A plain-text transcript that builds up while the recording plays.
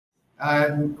I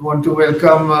want to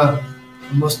welcome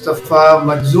Mustafa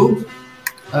Majzub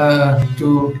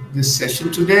to this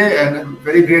session today, and I'm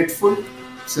very grateful.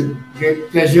 It's a great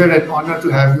pleasure and honor to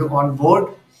have you on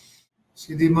board.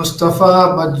 Sidi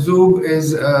Mustafa Majzub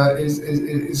is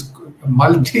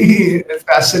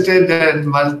multi-faceted and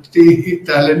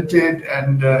multi-talented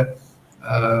and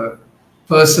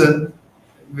person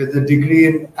with a degree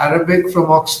in Arabic from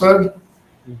Oxford,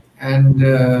 and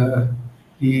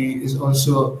he is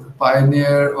also a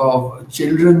pioneer of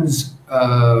children's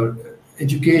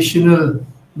educational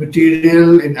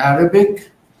material in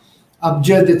Arabic.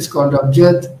 Abjad, it's called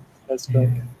Abjad. That's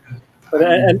right.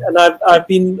 And I've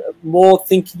been more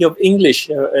thinking of English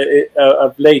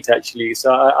of late, actually.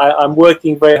 So I'm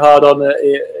working very hard on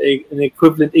an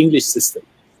equivalent English system.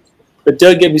 But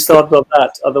don't get me started on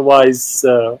that, otherwise.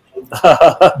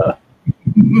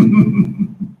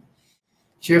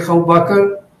 Shaykh Abu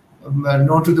Bakr,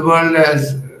 known to the world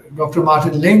as Dr.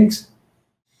 Martin Lings.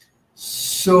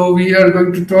 So we are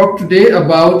going to talk today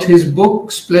about his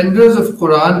book, Splendors of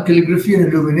Quranic Calligraphy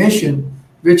Illumination,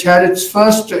 which had its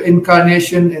first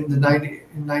incarnation in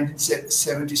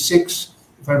 1976,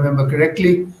 if I remember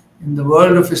correctly, in the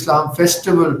World of Islam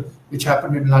Festival, which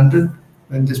happened in London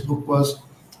when this book was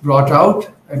brought out,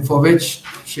 and for which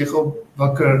Shaykh Abu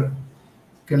Bakr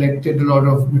collected a lot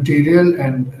of material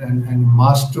and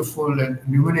masterful and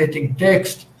illuminating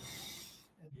text.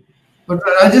 But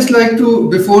I'd just like to,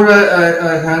 before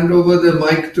I hand over the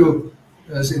mic to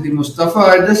Sidi Mustafa,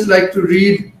 I'd just like to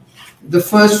read the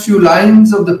first few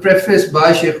lines of the preface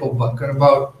by Shaykh Abu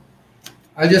Bakr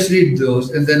I'll just read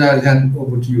those and then I'll hand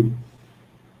over to you.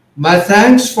 My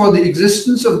thanks for the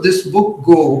existence of this book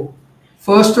go,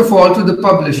 first of all, to the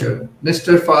publisher,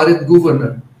 Mr. Farid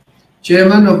Governor,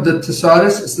 chairman of the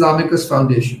Thesaurus Islamicus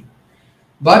Foundation,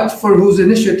 but for whose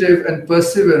initiative and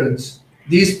perseverance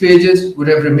these pages would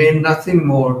have remained nothing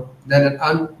more than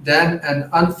an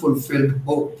unfulfilled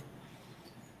hope.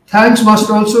 Thanks must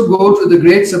also go to the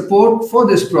great support for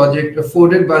this project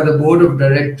afforded by the board of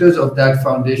directors of that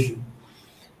foundation.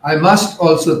 I must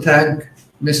also thank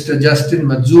Mr. Justin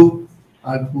Majzub,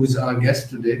 who is our guest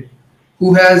today,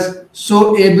 who has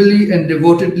so ably and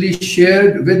devotedly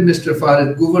shared with Mr.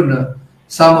 Farid Governor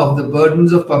some of the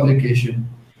burdens of publication,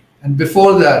 and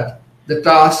before that, the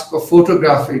task of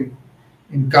photographing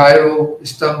in Cairo,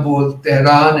 Istanbul,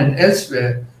 Tehran, and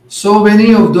elsewhere so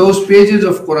many of those pages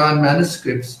of Quran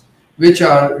manuscripts which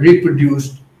are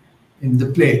reproduced in the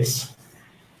plates.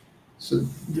 So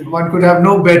one could have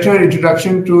no better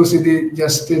introduction to Sidi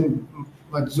Justin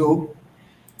Majzub.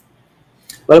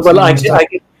 Well,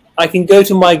 I can go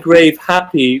to my grave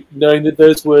happy knowing that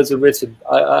those words are written.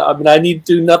 I mean, I need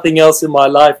to do nothing else in my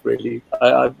life, really.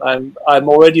 I'm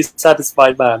already a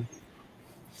satisfied man.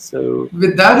 So,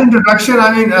 with that introduction,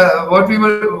 I mean, what we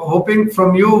were hoping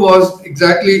from you was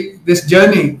exactly this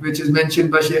journey, which is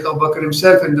mentioned by Shaykh Abu Bakr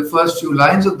himself in the first few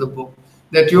lines of the book,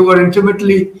 that you were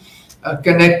intimately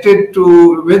connected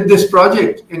with this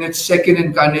project in its second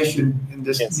incarnation in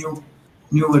this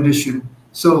new edition.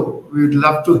 So we would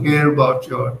love to hear about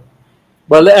your.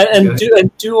 Well, and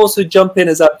do also jump in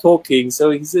as I'm talking, so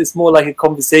it's more like a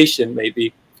conversation,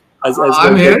 maybe. As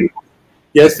I'm here.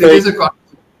 Yes, it is a conversation.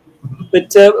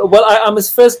 But well, I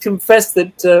must first confess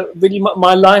that really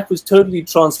my life was totally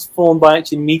transformed by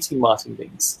actually meeting Martin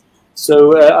Lings.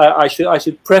 So I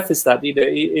should preface that, you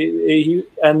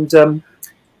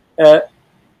know,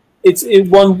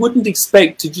 one wouldn't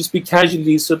expect to just be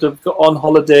casually sort of on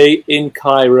holiday in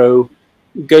Cairo,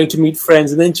 going to meet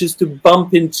friends, and then just to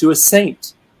bump into a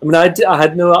saint. I mean, I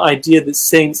had no idea that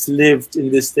saints lived in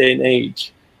this day and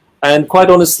age. And quite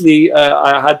honestly,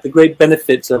 I had the great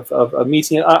benefit of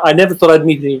meeting him. I never thought I'd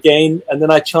meet him again, and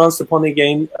then I chanced upon him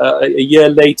again a year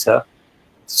later.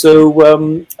 So,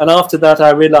 and after that,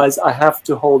 I realized I have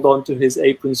to hold on to his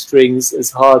apron strings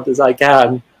as hard as I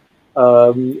can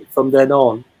from then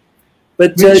on.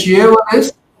 But which year was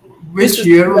this? Which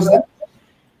year was that?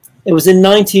 It was in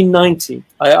 1990.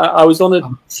 I was on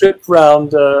a trip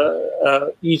around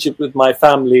Egypt with my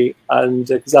family, and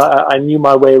because I knew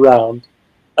my way around.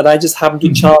 And I just happened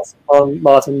to chance on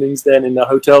Martin Lings then in a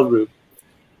hotel room.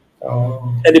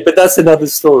 But that's another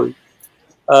story.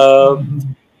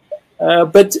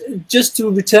 But just to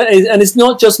return, and it's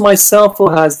not just myself who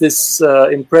has this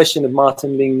impression of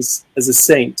Martin Lings as a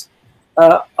saint.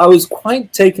 I was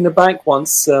quite taken aback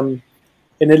once in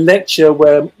a lecture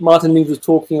where Martin Lings was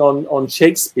talking on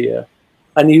Shakespeare,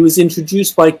 and he was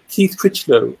introduced by Keith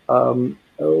Critchlow,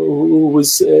 who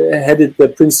was headed the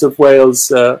Prince of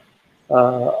Wales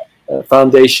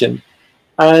Foundation,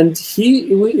 and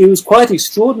it was quite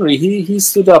extraordinary. He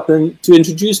stood up and to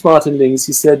introduce Martin Lings,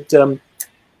 he said,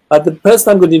 The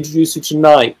person I'm going to introduce you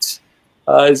tonight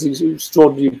is an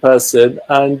extraordinary person,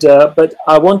 and but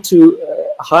I want to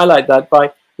highlight that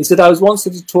by, he said, I was once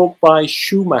at a talk by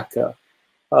Schumacher,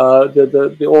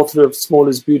 the author of Small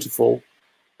is Beautiful,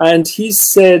 and he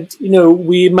said, you know,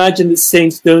 we imagine that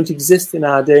saints don't exist in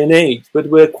our day and age, but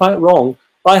we're quite wrong.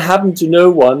 I happen to know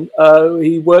one.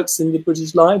 He works in the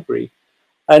British Library,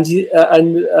 and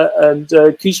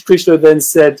Krishna then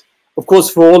said, of course,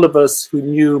 for all of us who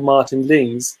knew Martin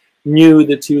Lings, knew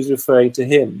that he was referring to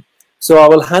him. So I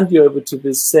will hand you over to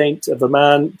this saint of a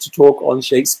man to talk on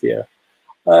Shakespeare.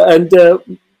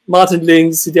 Martin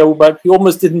Lings, Sidi Abu Bakr, he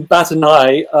almost didn't bat an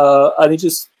eye, and he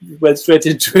just went straight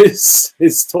into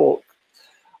his talk.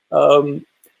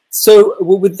 So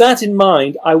with that in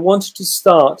mind, I wanted to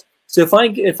start. So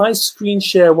if I screen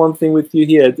share one thing with you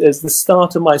here as the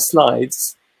start of my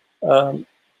slides,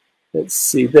 let's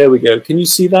see, there we go. Can you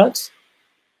see that?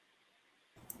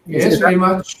 Yes, very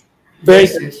much. Very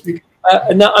yes, good.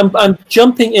 Now I'm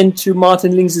jumping into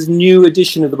Martin Lings's new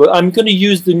edition of the book. I'm going to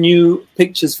use the new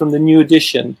pictures from the new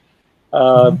edition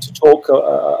to talk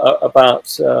about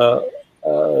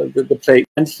the plate.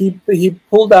 And he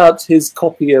pulled out his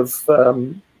copy of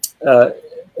the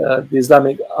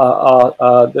Islamic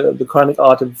the Quranic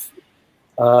art of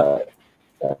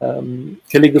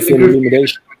calligraphy and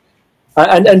illumination.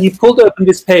 And he pulled open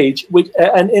this page, which,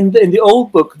 and in the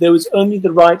old book there was only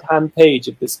the right-hand page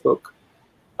of this book,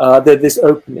 this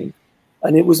opening,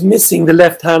 and it was missing the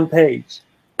left-hand page.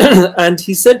 And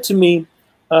he said to me,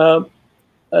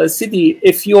 Sidi,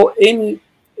 if you're in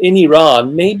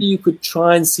Iran, maybe you could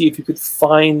try and see if you could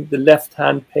find the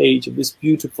left-hand page of this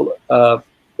beautiful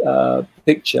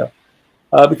picture.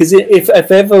 Because if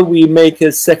ever we make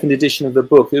a second edition of the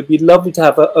book, it would be lovely to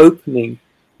have an opening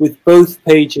with both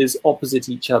pages opposite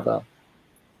each other.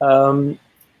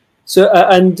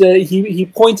 He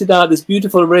pointed out this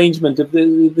beautiful arrangement of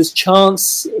this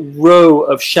chance row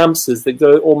of shamsas that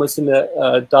go almost in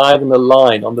a diagonal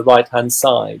line on the right-hand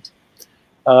side.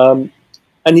 And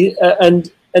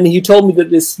he told me that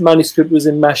this manuscript was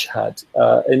in Mashhad,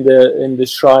 in the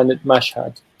shrine at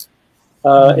Mashhad,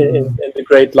 in the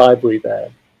great library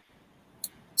there.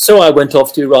 So I went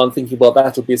off to Iran thinking, well,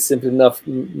 that'll be a simple enough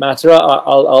matter.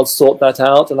 I'll sort that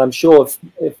out. And I'm sure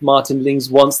if Martin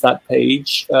Lings wants that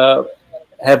page,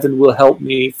 heaven will help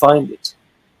me find it.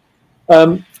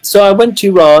 So I went to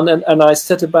Iran and I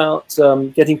set about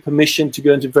getting permission to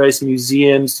go into various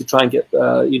museums to try and get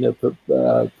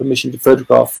permission to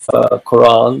photograph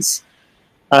Qur'ans.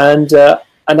 And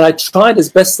I tried as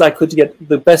best as I could to get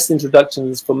the best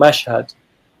introductions for Mashhad.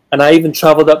 And I even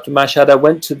traveled up to Mashhad. I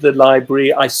went to the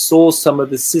library. I saw some of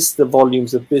the sister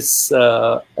volumes of this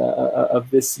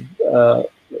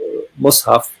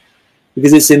Mushaf,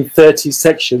 because it's in 30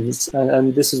 sections,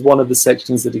 and this is one of the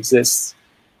sections that exists.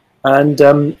 And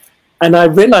I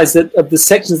realized that of the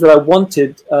sections that I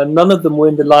wanted, none of them were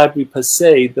in the library per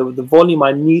se. The volume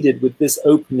I needed with this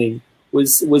opening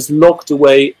was locked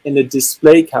away in a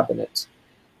display cabinet.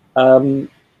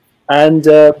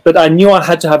 But I knew I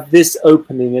had to have this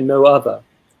opening and no other.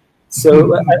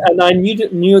 So, and I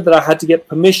knew that I had to get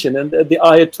permission. And the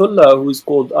Ayatollah, who's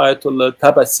called Ayatollah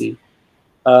Tabasi,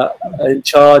 in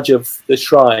charge of the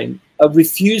shrine,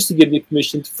 refused to give me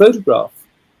permission to photograph,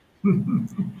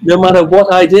 no matter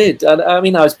what I did. And I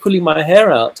mean, I was pulling my hair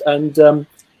out.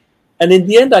 And in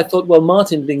the end, I thought, well,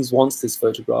 Martin Lings wants this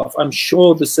photograph. I'm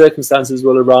sure the circumstances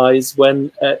will arise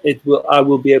when I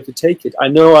will be able to take it. I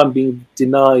know I'm being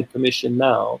denied permission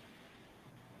now.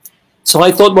 So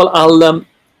I thought, well,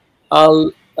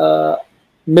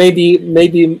 maybe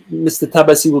Mr.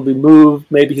 Tabasi will be moved,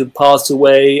 maybe he'll pass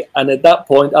away, and at that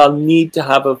point, I'll need to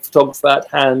have a photographer at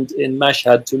hand in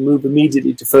Mashhad to move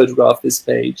immediately to photograph this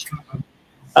page.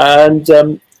 And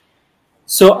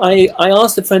so I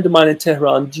asked a friend of mine in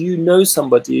Tehran, do you know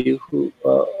somebody who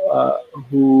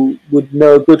would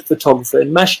know a good photographer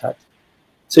in Mashhad?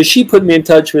 So she put me in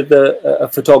touch with a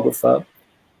photographer.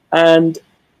 And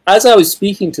as I was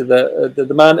speaking to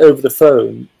the man over the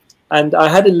phone, and I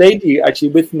had a lady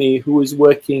actually with me who was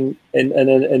working in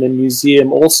a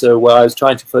museum also where I was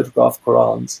trying to photograph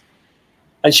Qur'ans.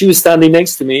 And she was standing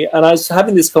next to me, and I was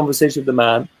having this conversation with the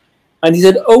man. And he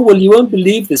said, oh, well, you won't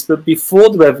believe this, but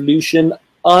before the revolution,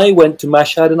 I went to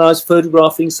Mashhad and I was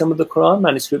photographing some of the Quran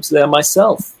manuscripts there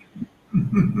myself.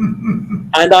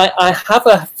 And I have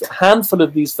a handful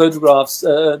of these photographs,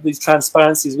 these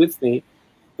transparencies with me.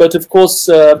 But of course,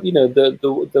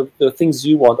 the things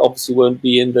you want obviously won't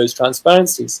be in those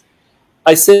transparencies.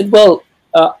 I said, well,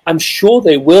 I'm sure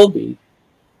they will be,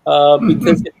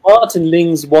 because if Martin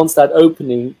Lings wants that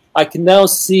opening, I can now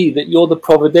see that you're the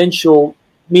providential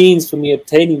means for me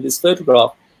obtaining this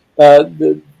photograph,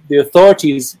 the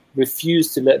authorities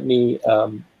refused to let me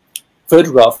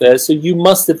photograph there, so you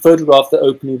must have photographed the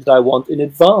opening that I want in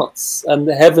advance, and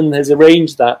heaven has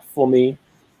arranged that for me,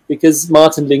 because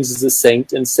Martin Lings is a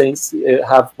saint, and saints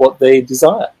have what they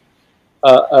desire,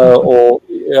 or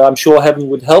I'm sure heaven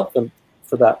would help them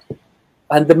for that.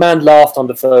 And the man laughed on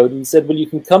the phone and said, well, you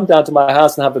can come down to my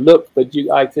house and have a look, but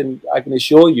I can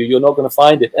assure you, you're not going to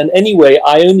find it. And anyway,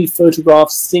 I only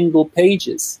photographed single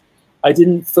pages. I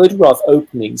didn't photograph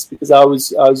openings because I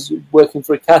was working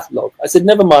for a catalogue. I said,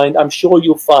 never mind, I'm sure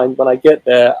you'll find when I get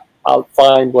there, I'll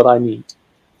find what I need.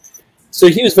 So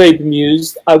he was very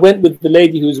bemused. I went with the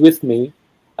lady who was with me,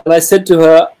 and I said to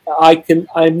her,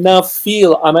 I now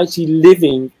feel I'm actually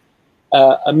living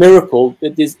a miracle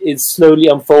that is slowly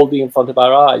unfolding in front of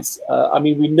our eyes. I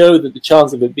mean, we know that the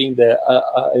chance of it being there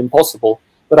are impossible,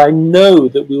 but I know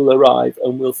that we will arrive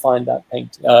and we'll find that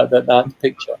painting, that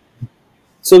picture.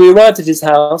 So we arrived at his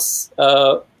house.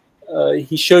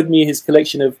 He showed me his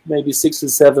collection of maybe 6 or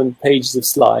 7 pages of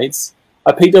slides.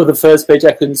 I picked up the first page,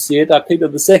 I couldn't see it. I picked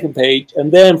up the second page,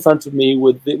 and there in front of me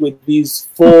with these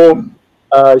 4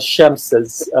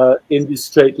 shamsas in this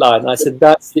straight line. I said,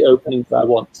 that's the opening that I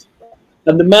want.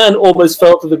 And the man almost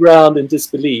fell to the ground in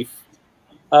disbelief.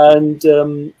 And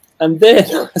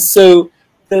then, so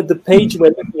the page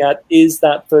we're looking at is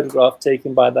that photograph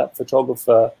taken by that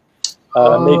photographer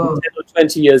maybe 10 or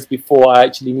 20 years before I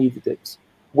actually needed it,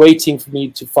 waiting for me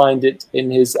to find it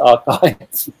in his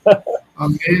archives.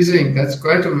 Amazing. That's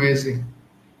quite amazing.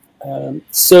 And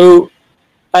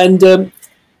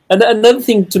another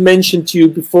thing to mention to you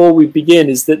before we begin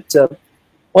is that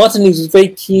Martin Lings was very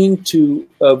keen to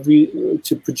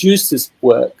produce this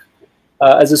work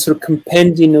as a sort of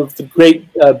compendium of the great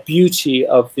beauty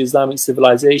of the Islamic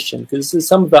civilization, because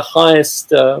some of the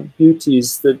highest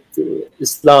beauties that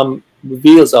Islam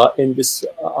reveals are in this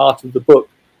art of the book.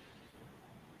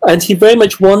 And he very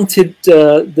much wanted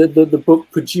the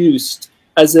book produced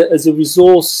as a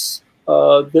resource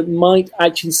that might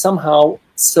actually somehow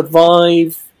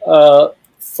survive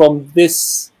from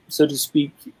this, so to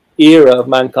speak, era of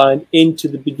mankind into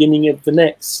the beginning of the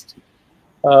next.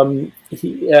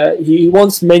 He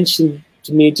once mentioned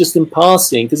to me, just in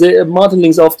passing, because Martin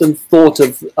Lings often thought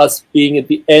of us being at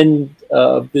the end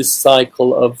of this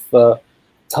cycle of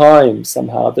time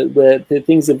somehow, that where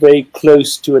things are very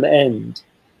close to an end,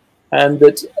 and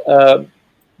that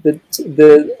in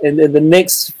the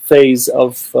next phase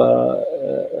of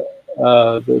the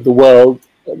world,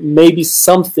 maybe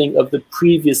something of the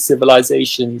previous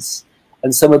civilizations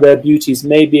and some of their beauties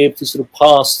may be able to sort of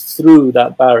pass through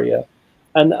that barrier.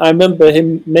 And I remember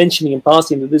him mentioning in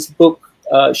passing that this book,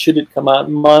 should it come out,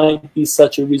 might be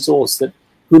such a resource that,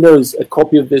 who knows, a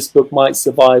copy of this book might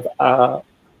survive our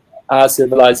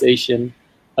civilization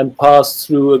and pass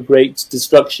through a great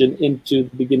destruction into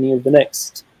the beginning of the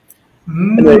next.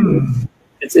 Anyway,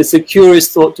 it's a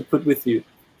curious thought to put with you.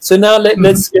 So now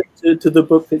let's get to the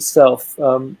book itself.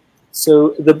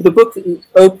 So the book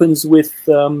opens with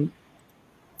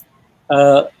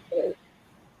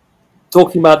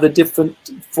talking about the different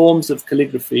forms of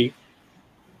calligraphy,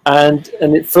 and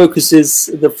it focuses,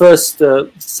 the first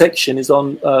section is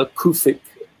on Kufic.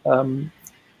 And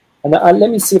let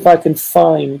me see if I can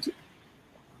find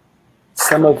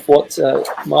some of what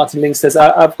Martin Lings says.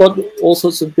 I've got all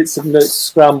sorts of bits of notes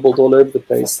scrambled all over the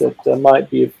place that might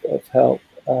be of help.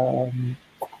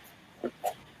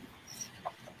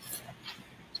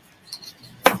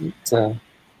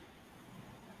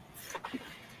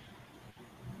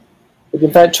 But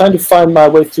in fact, trying to find my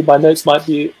way through my notes might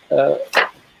be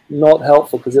not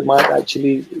helpful, because it might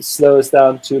actually slow us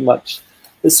down too much.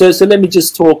 So let me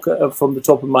just talk from the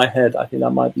top of my head. I think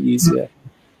that might be easier.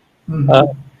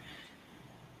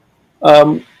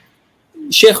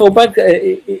 Shaykh Abu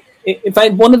Bakr, in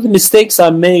fact, one of the mistakes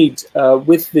I made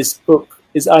with this book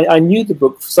is I knew the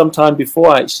book sometime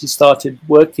before I actually started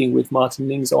working with Martin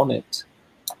Lings on it.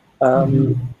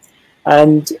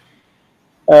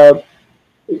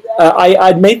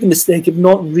 I'd made the mistake of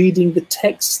not reading the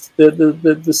text,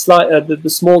 the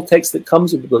small text that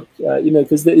comes with the book, you know,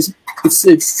 because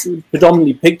it's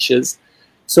predominantly pictures.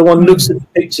 So one looks at the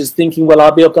pictures thinking, well,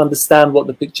 I'll be able to understand what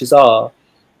the pictures are.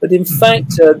 But in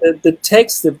fact, the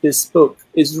text of this book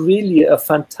is really a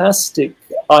fantastic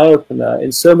eye-opener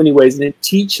in so many ways, and it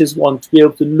teaches one to be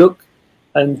able to look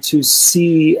and to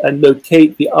see and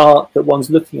locate the art that one's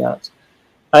looking at.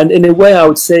 And in a way, I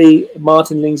would say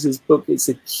Martin Lings's book is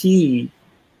a key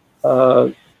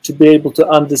to be able to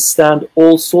understand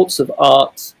all sorts of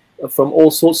art from all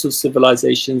sorts of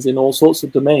civilizations in all sorts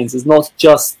of domains. It's not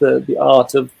just the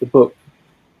art of the book.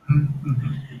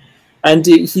 And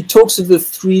he talks of the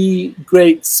three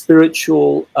great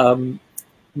spiritual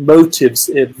motives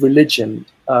of religion,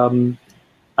 and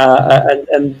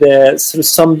they're sort of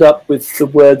summed up with the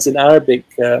words in Arabic,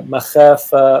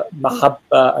 makhafa,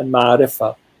 mahabba, and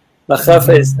ma'arifa.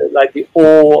 Makhafa is like the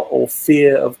awe or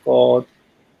fear of God,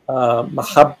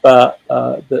 mahabba,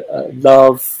 the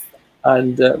love,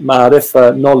 and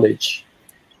ma'arifa, knowledge.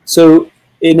 So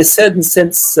in a certain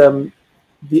sense,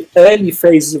 the early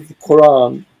phases of the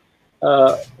Quran,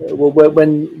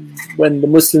 when the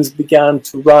Muslims began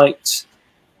to write,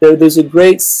 there's a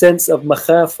great sense of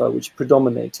makhafa which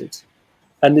predominated,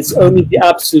 and it's only the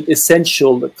absolute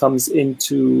essential that comes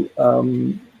into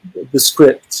the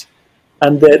script,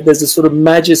 and there's a sort of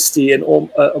majesty and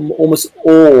almost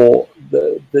awe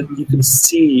that you can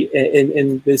see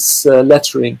in this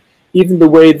lettering. Even the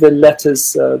way the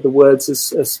letters, the words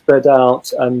are spread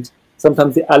out, and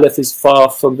sometimes the aleph is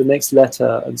far from the next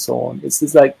letter, and so on.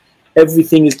 It's like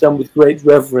everything is done with great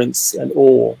reverence and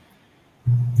awe.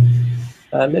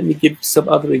 Let me give some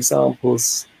other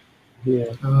examples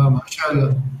here.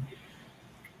 MashaAllah.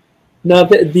 Now,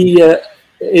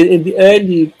 in the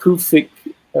early Kufic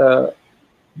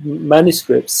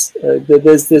manuscripts,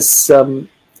 there's this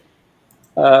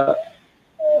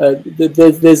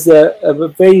there's a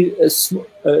very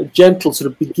gentle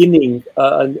sort of beginning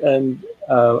of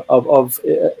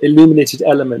illuminated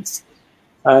elements,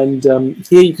 and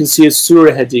here you can see a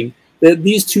surah heading.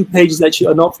 These two pages actually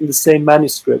are not from the same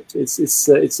manuscript. It's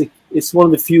one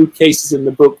of the few cases in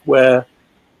the book where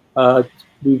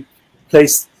we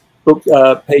placed book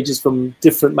pages from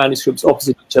different manuscripts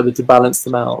opposite each other to balance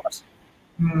them out.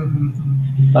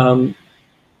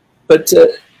 But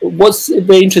what's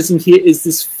very interesting here is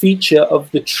this feature of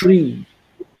the tree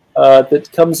that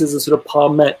comes as a sort of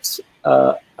palmette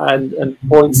and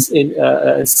points in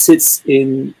and sits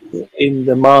in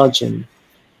the margin.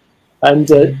 And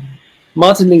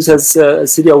Martin Lings has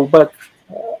Shaykh Abu Bakr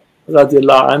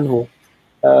radiallahu anhu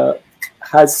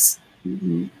has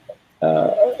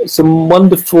some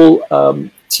wonderful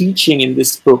teaching in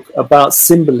this book about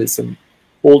symbolism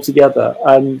altogether,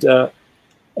 and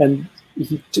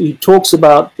he talks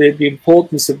about the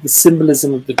importance of the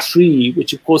symbolism of the tree,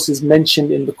 which of course is mentioned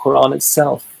in the Quran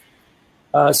itself.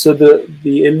 So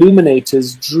the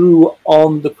illuminators drew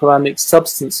on the Quranic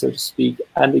substance, so to speak,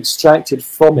 and extracted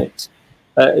from it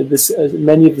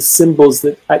many of the symbols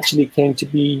that actually came to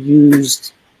be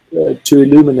used to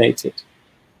illuminate it.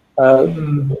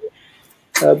 The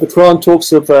Quran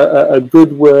talks of a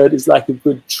good word is like a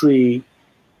good tree,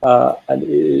 and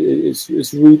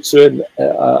its roots are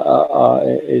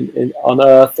on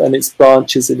earth and its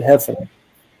branches in heaven.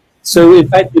 So in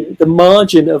fact, the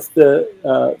margin of the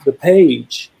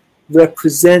page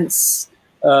represents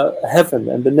heaven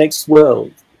and the next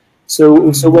world.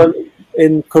 So when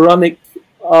in Quranic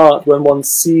art, when one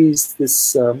sees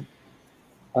this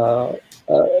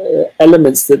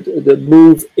elements that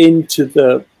move into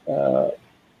the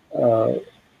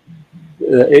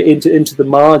into the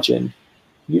margin,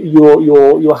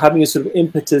 you're having a sort of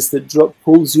impetus that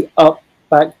pulls you up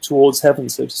back towards heaven,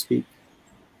 so to speak.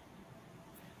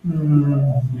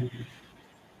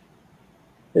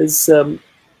 There's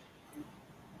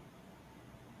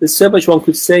so much one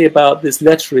could say about this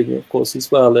lettering, of course,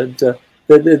 as well, and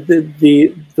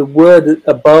the word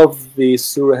above the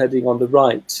surah heading on the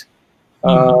right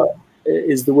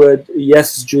is the word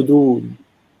yasjudun.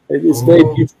 It's very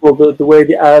beautiful the way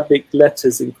the Arabic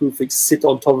letters in Kufic sit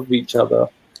on top of each other,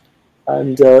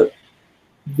 and the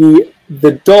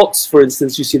dots, for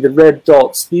instance, you see the red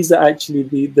dots. These are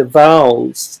actually the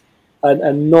vowels,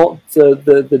 and not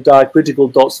the diacritical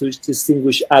dots which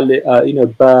distinguish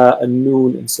ba and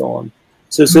noon and so on.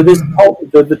 So this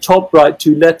the top right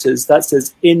two letters that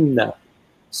says inna.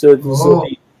 So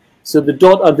the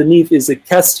dot underneath is a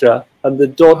kasra, and the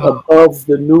dot above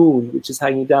the noon, which is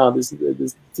hanging down, this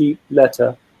deep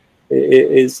letter,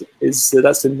 is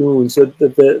that's a noon. So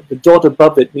the dot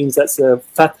above it means that's a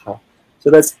fatha. So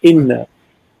that's inna.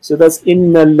 So that's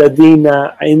inna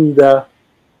ladina inda,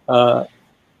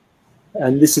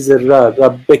 and this is a ra,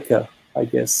 rabbika, I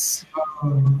guess.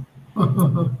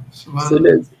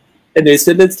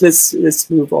 So let's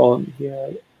move on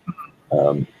here.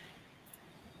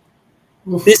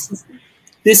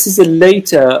 This is a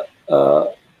later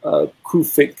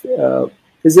Kufic.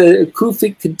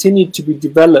 Kufic continued to be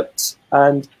developed,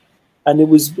 and it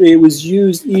was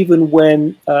used even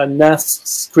when Nas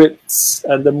scripts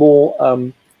and the more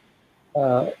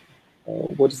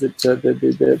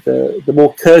the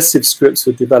more cursive scripts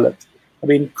were developed. I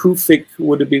mean, Kufic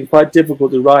would have been quite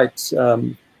difficult to write,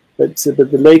 but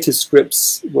the later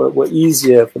scripts were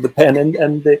easier for the pen,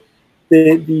 and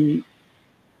the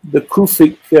the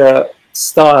Kufic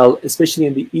style, especially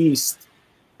in the East,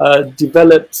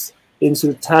 developed in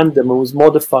sort of tandem and was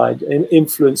modified and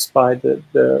influenced by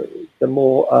the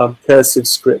more cursive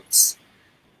scripts.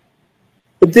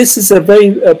 But this is a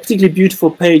very particularly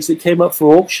beautiful page that came up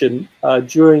for auction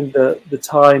during the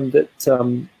time that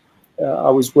I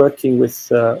was working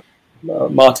with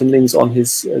Martin Lings on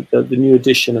his the new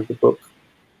edition of the book.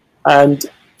 And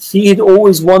he had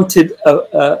always wanted,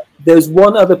 there's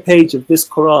one other page of this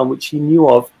Quran which he knew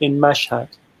of in Mashhad.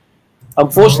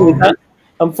 Unfortunately,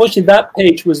 that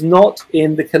page was not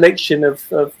in the collection of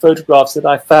photographs that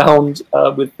I found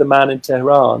with the man in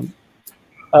Tehran.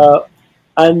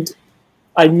 And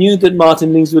I knew that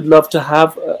Martin Lings would love to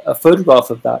have a photograph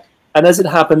of that. And as it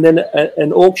happened, then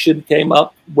an auction came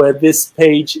up where this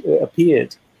page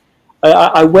appeared.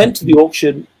 I went to the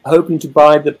auction hoping to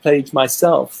buy the page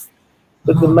myself.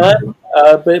 But the man,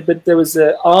 but there was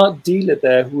an art dealer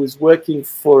there who was working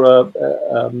for a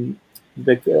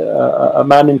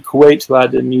man in Kuwait who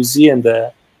had a museum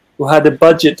there, who had a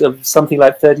budget of something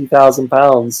like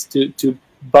 £30,000 to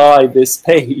buy this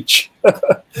page.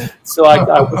 So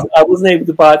I wasn't able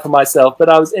to buy it for myself, but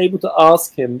I was able to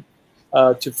ask him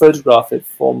to photograph it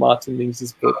for Martin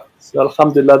Lings's book. So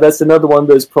alhamdulillah, that's another one of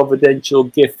those providential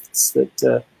gifts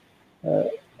that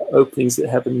openings that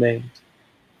heaven made.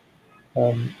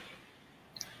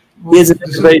 Here's a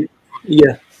very,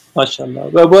 yeah, mashallah.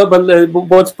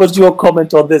 What's your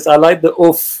comment on this? I like the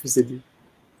oof, Zidhi.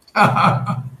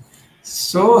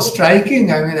 So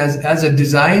striking. I mean, as a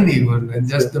design even, and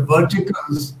just the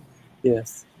verticals.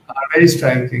 Yes, are very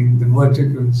striking. The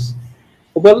verticals.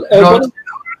 Well,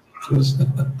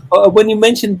 when you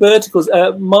mentioned verticals,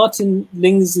 Martin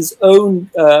Lings's own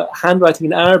handwriting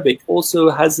in Arabic also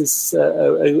has this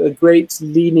a great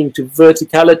leaning to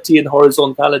verticality and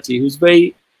horizontality. Who's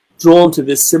very drawn to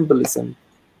this symbolism,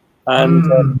 and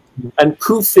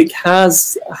Kufic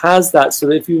has that.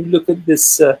 So if you look at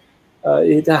this,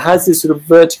 it has this sort of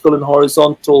vertical and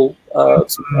horizontal sort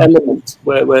of element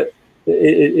where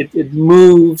it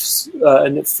moves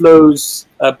and it flows,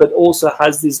 but also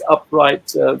has these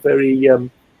upright, very.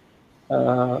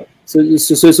 So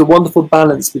it's a wonderful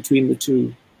balance between the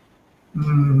two.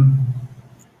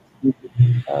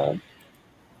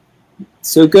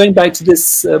 So going back to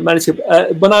this manuscript,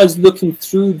 when I was looking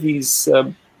through these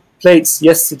plates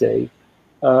yesterday,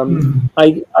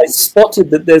 I spotted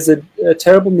that there's a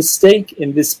terrible mistake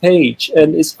in this page,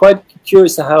 and it's quite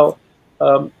curious how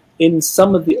in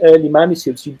some of the early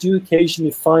manuscripts you do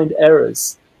occasionally find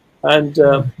errors, and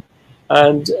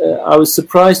I was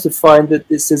surprised to find that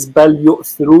this says bal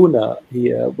yu'thiruna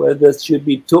here, where there should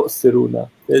be tu'thiruna.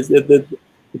 The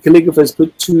calligraphers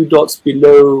put 2 dots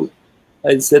below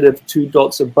instead of 2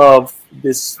 dots above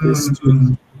this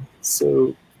two.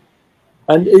 So,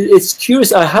 and it's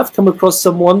curious. I have come across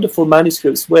some wonderful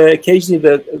manuscripts where occasionally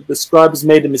the scribe has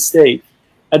made a mistake,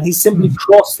 and he simply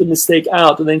crossed the mistake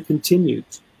out and then continued.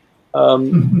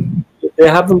 They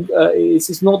haven't.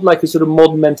 It's not like a sort of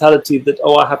modern mentality that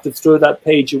I have to throw that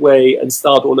page away and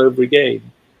start all over again.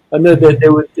 I know that they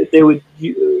would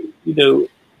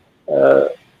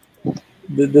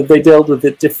they dealt with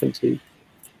it differently.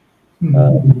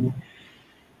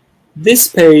 This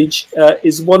page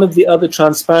is one of the other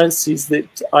transparencies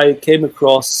that I came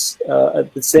across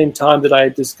at the same time that I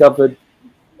discovered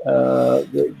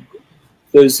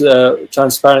those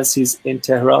transparencies in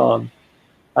Tehran.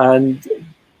 And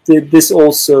this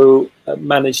also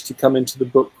managed to come into the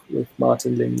book with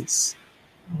Martin Lings.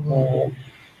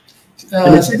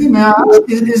 Sidi, may I ask,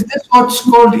 is this what's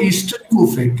called Eastern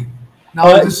Kufic?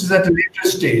 Now this is at a later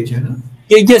stage, you know?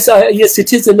 Yes, yes,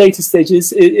 it is a later stage,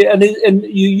 and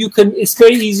you can. It's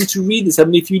very easy to read this. I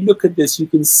mean, if you look at this, you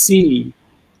can see.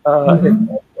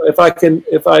 If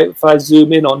I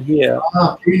zoom in on here,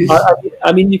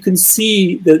 I mean, you can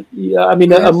see that. I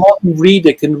mean, a modern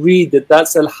reader can read that.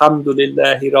 That's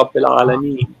Alhamdulillahi Rabbil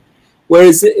Alameen.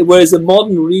 Whereas a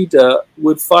modern reader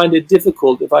would find it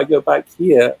difficult if I go back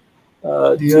here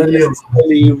to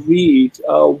necessarily read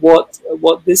what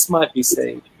this might be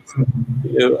saying.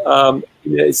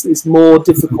 It's more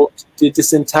difficult to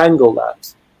disentangle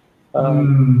that.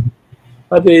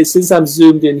 But since I'm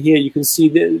zoomed in here, you can see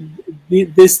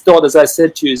this dot, as I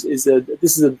said to you, this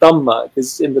is a dhamma, because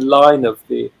it's in the line of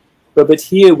the. But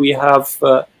here we have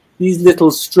these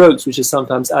little strokes, which are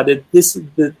sometimes added.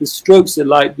 The strokes are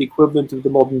like the equivalent of the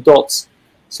modern dots.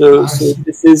 So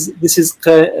this is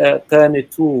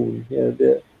qanitun.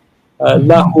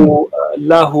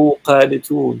 Lahu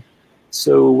qanitun.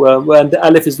 So and the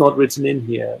alif is not written in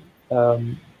here. There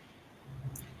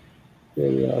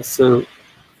we are. So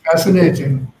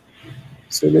fascinating.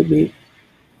 So let me.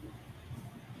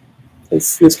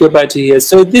 let's go back to here.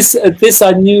 So this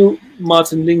I knew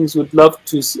Martin Lings would love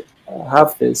to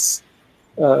have this,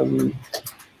 because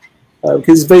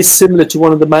it's very similar to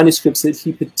one of the manuscripts that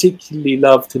he particularly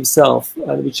loved himself,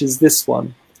 which is this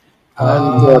one.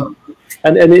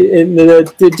 And in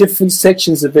the different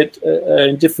sections of it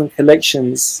in different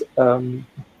collections,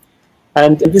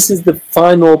 and this is the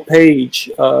final page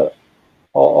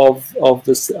of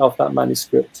that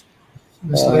manuscript.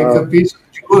 It's like a piece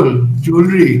of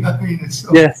jewelry. I mean, it's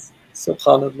so... Yes,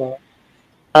 subhanallah.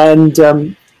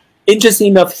 And interesting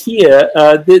enough, here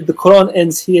the Quran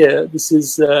ends here. This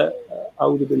is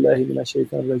A'udhu billahi minash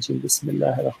shaitanir rajim.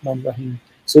 Bismillahir rahmanir rahim.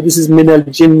 So this is min al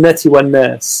jinnati wan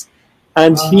nas.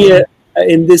 And here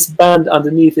in this band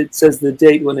underneath it says the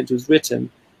date when it was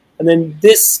written. And then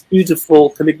this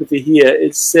beautiful calligraphy here,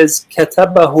 it says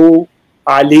Katabahu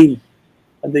Ali.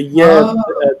 And the year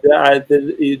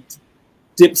it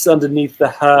dips underneath the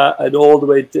ha and all the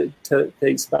way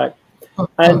takes back.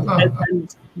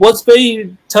 And what's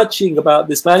very touching about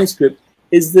this manuscript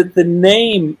is that the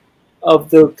name of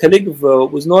the calligrapher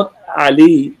was not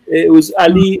Ali. It was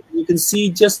Ali. You can see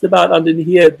just about underneath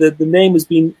here that the name has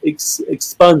been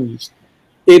expunged.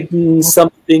 Ibn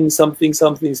something, something,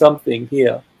 something, something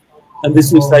here. And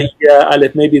this was like,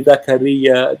 Aleph, maybe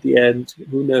Zakariya at the end,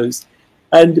 who knows.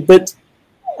 But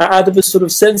out of a sort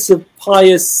of sense of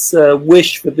pious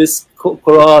wish for this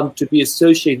Quran to be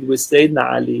associated with Sayyidina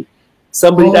Ali,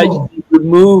 somebody actually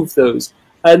removed those.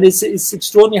 And it's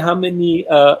extraordinary how many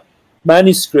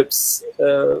manuscripts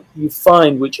you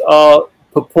find which are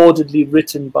purportedly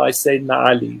written by Sayyidina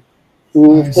Ali,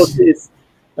 who of course is,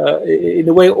 in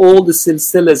a way, all the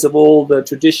silsilas of all the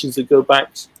traditions that go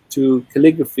back to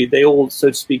calligraphy, they all, so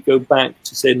to speak, go back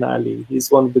to Sayyidina Ali.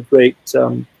 He's one of the great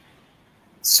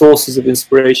sources of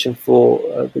inspiration for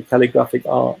the calligraphic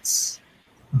arts.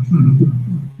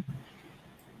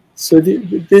 So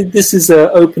this is an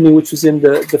opening which was in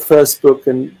the first book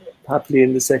and happily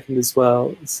in the second as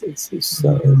well.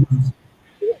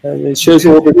 And it shows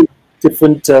all the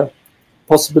different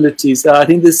possibilities. I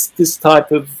think this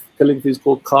type of calligraphy is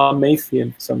called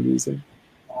Carmathian for some reason.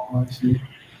 Oh, I see.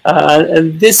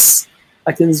 And this,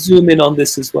 I can zoom in on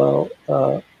this as well.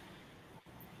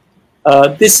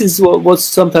 This is what's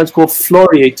sometimes called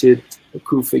floriated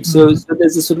kufic. So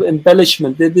there's a sort of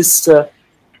embellishment. This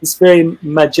very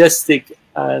majestic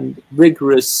and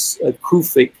rigorous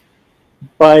kufic,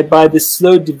 by the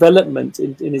slow development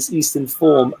in its Eastern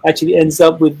form, actually ends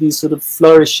up with these sort of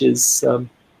flourishes,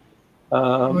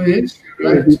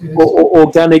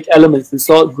 organic elements that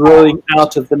start growing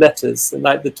out of the letters, and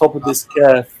like the top of this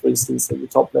curve, for instance, at the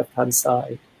top left-hand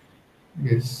side.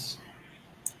 Yes.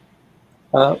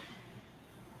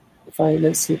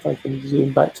 Let's see if I can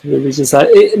zoom back to the original side.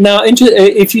 Now,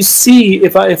 if you see,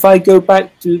 if I go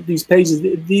back to these pages,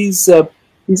 these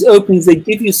openings, they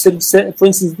give you sort of, for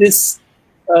instance, this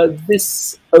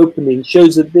opening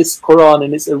shows that this Quran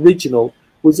in its original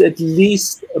was at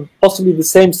least possibly the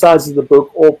same size as the book,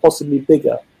 or possibly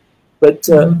bigger. But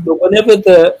whenever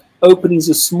the openings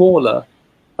are smaller,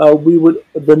 we would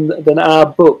than our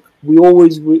book, we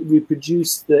always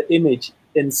reproduce the image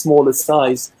in smaller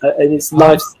size, in its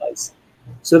life size.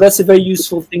 So that's a very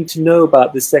useful thing to know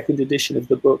about the second edition of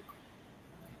the book,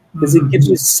 because it gives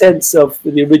you a sense of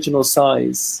the original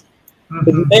size.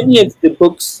 But many of the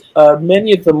books,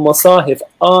 many of the masahif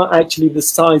are actually the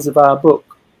size of our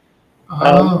book.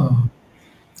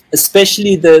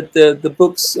 Especially the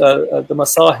books, the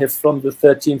masahif from the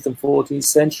 13th and 14th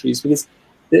centuries, because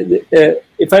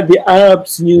in fact the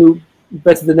Arabs knew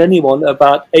better than anyone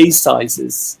about A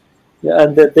sizes.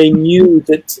 And that they knew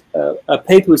that a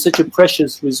paper was such a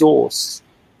precious resource.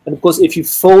 And of course, if you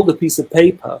fold a piece of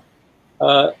paper,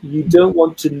 you don't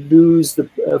want to lose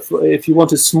if you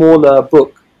want a smaller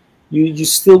book, you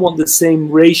still want the same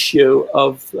ratio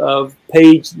of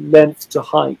page length to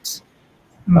height,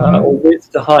 or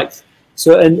width to height.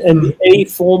 So, and the A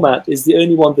format is the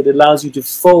only one that allows you to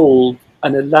fold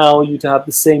and allow you to have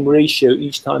the same ratio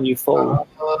each time you fold.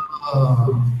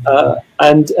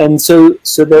 And so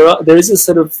there is a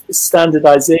sort of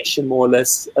standardization, more or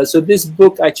less. So this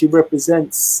book actually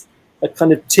represents a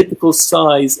kind of typical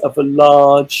size of a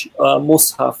large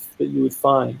mushaf that you would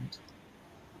find.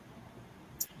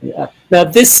 Yeah. Now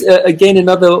this again,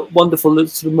 another wonderful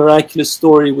sort of miraculous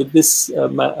story with this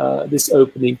this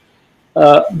opening.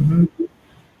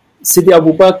 Sidi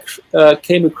Abu Bakr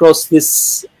came across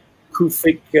this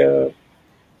Kufic,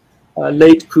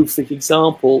 late Kufic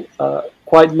example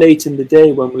quite late in the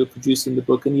day when we were producing the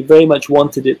book, and he very much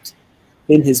wanted it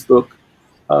in his book.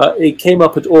 It came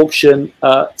up at auction,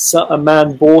 so a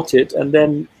man bought it, and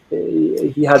then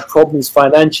he had problems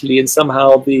financially, and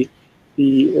somehow the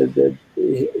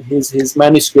his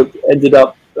manuscript ended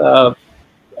up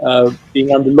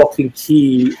being under lock and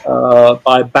key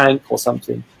by a bank or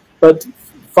something. But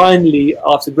finally,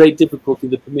 after great difficulty,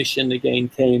 the permission again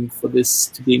came for this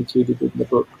to be included in the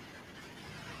book.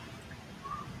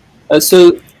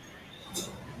 So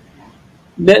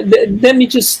let me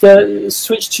just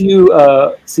switch to you,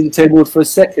 Sidi Taymoor, for a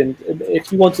second.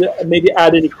 If you want to maybe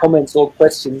add any comments or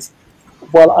questions,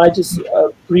 while I just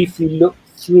briefly look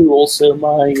through also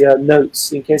my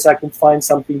notes in case I can find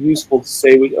something useful to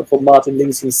say for Martin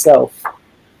Lings himself.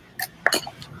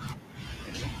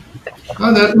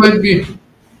 Well, that might be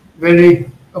very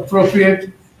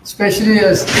appropriate, especially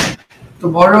as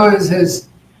tomorrow is his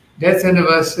death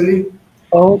anniversary.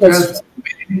 Oh, that's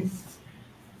May.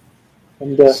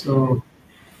 And so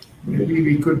maybe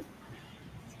we could.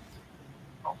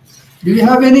 Do you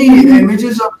have any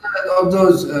images of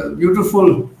those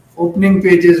beautiful opening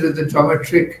pages with the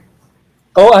geometric?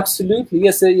 Oh, absolutely.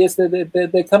 Yes, yes,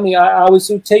 they're coming. I was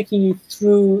sort of taking you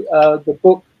through the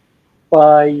book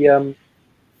by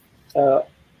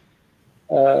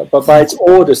its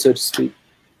order, so to speak.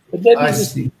 But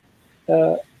let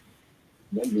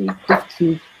me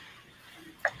quickly.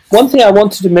 One thing I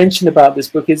wanted to mention about this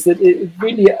book is that it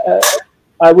really,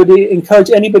 I would encourage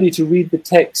anybody to read the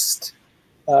text.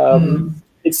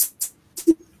 It's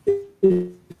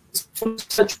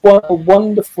such a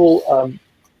wonderful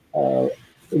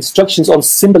instructions on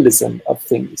symbolism of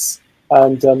things.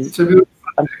 And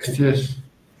yes.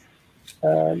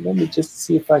 Let me just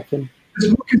see if I can.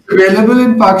 This book is available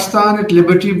in Pakistan at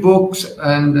Liberty Books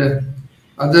and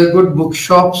other good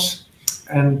bookshops,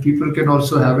 and people can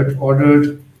also have it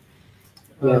ordered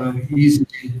easily.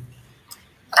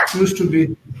 It used to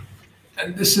be,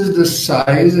 and this is the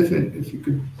size. If you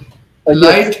could, the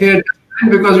light here,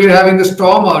 because we're having a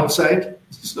storm outside,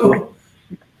 so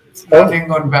it's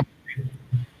running on battery.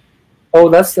 Oh,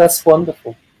 that's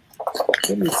wonderful.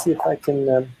 Let me see if I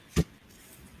can.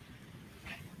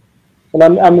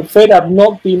 Well, I'm afraid I've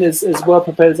not been as well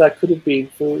prepared as I could have been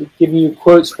for giving you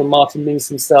quotes from Martin Lings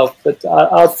himself, but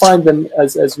I'll find them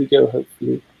as we go,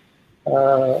 hopefully.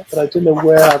 But I don't know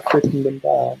where I've written them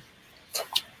down.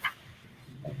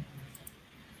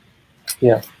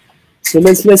 Yeah. So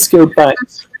let's go back.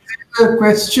 There's a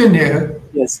question here.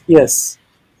 Yes. Yes.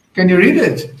 Can you read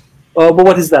it? Oh, but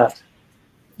what is that?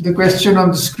 The question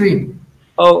on the screen.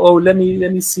 Oh, let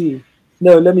me see.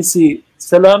 No, let me see.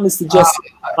 Salam, Mr.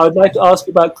 Justice. I would like to ask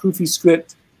about Kufi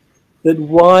script, that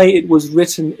why it was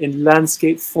written in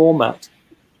landscape format.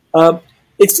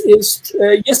 Yes,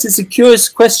 it's a curious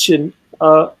question.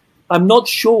 I'm not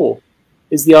sure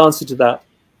is the answer to that,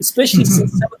 especially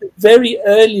since some of the very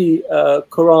early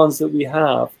Qurans that we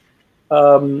have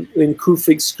in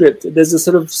Kufic script. There's a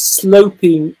sort of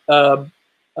sloping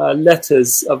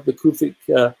letters of the Kufic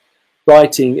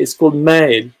writing. It's called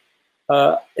Mail.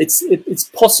 It's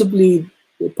possibly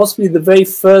the very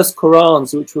first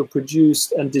Qurans which were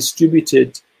produced and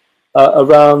distributed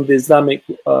around the Islamic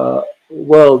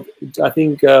world. I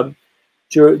think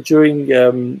during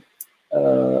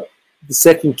the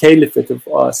second caliphate of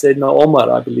Sayyidina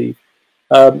Omar, I believe.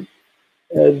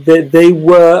 They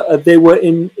were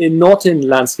not in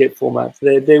landscape format.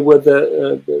 They were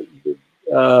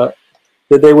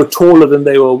they were taller than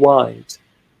they were wide.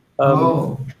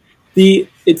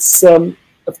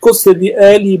 Of course, the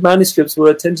early manuscripts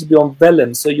were tended to be on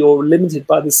vellum, so you're limited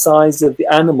by the size of the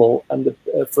animal and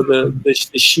for the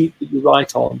sheet that you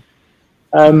write on.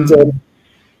 And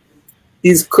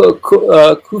these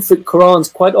Kufic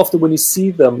Qurans, quite often when you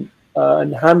see them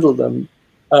and handle them,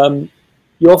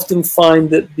 you often find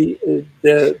that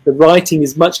the writing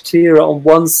is much clearer on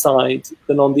one side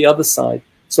than on the other side.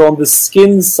 So on the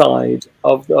skin side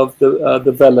of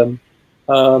the vellum,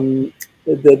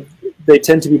 they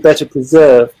tend to be better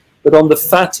preserved, but on the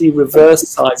fatty reverse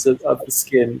sides of the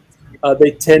skin,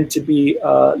 they tend to be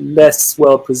less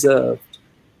well preserved.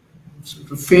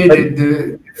 Sort of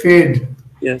fade.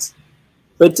 Yes,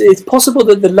 but it's possible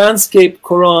that the landscape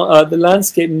Quran, the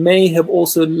landscape may have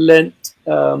also lent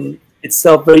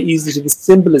itself very easily to the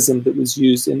symbolism that was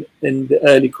used in the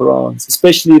early Qurans,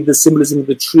 especially the symbolism of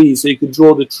the tree. So you could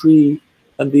draw the tree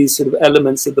and these sort of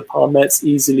elements of the palmettes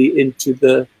easily into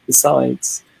the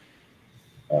sides.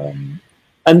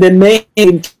 And there may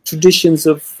be traditions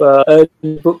of early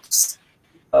books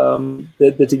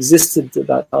that existed at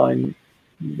that time,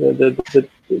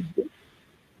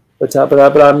 but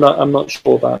I'm not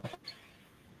sure about it.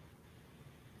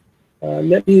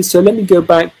 Let me go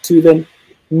back to then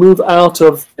move out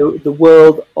of the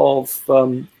world of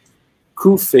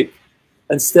Kufic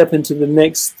and step into the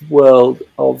next world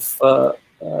of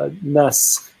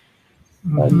Naskh.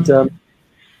 And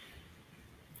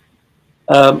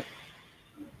Um,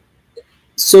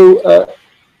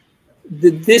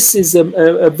 this is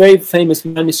a very famous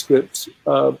manuscript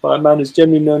by a man who's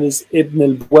generally known as Ibn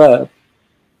al-Bawab.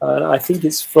 I think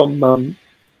it's from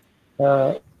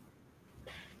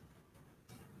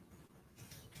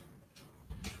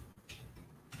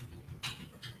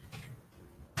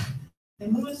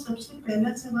सबसे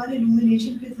पहला सवाल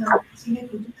illumination पे था, किसी ने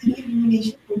पूछा ये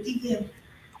illumination होती क्या है?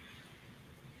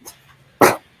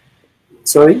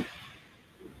 Sorry?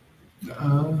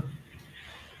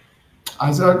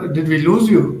 Azad, did we lose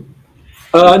you?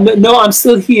 No, I'm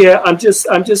still here. I'm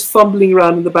just fumbling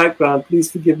around in the background.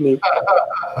 Please forgive me.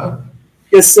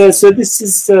 Yes, so this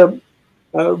is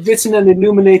written and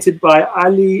illuminated by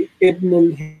Ali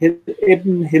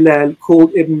ibn Hilal,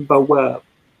 called Ibn Bawab.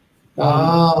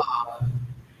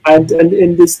 And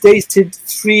this dated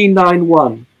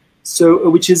 391, so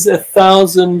which is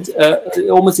 1,000,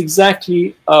 almost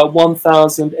exactly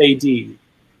 1,000 AD.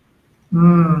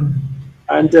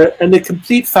 And a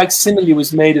complete facsimile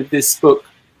was made of this book,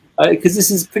 because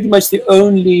this is pretty much the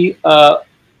only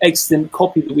extant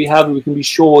copy that we have that we can be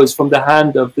sure is from the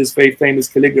hand of this very famous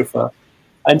calligrapher.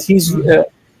 And he is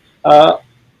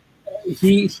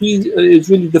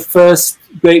really the first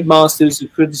great master who's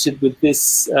accredited with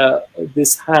this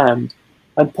this hand,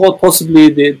 and possibly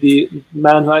the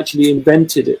man who actually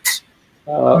invented it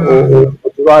or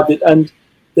derived it. And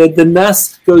the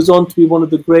Nasq goes on to be one of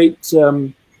the great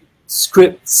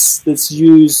scripts that's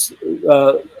used.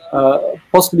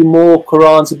 Possibly more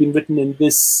Qurans have been written in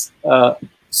this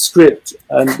script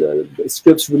and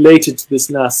scripts related to this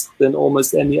Nasq than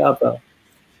almost any other.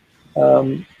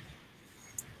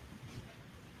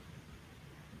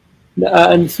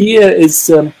 And here is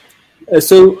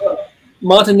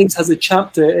Martin Lings has a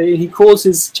chapter. He calls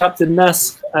his chapter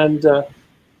Nasq and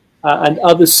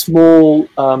other small.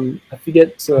 I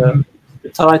forget the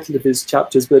title of his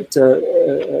chapters, but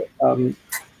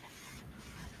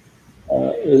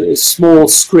small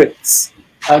scripts.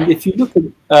 And if you look at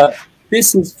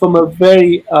this, is from a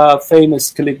very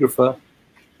famous calligrapher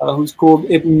who's called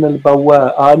Ibn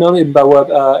al-Bawab. No, Ibn Bawab.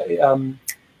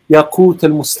 Yaqut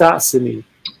al-Musta'simi.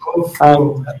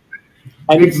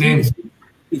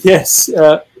 Yes,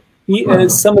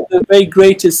 some of the very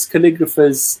greatest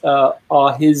calligraphers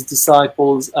are his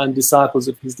disciples and disciples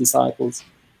of his disciples.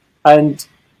 And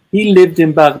he lived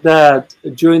in Baghdad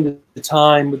during the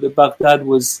time that Baghdad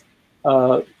was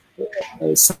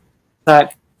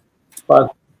sacked by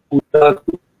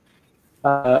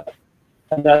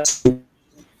and that's in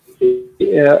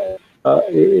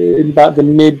about the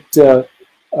mid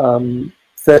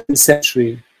 13th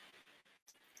century.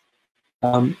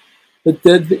 But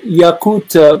the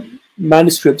Yaqut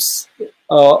manuscripts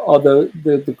are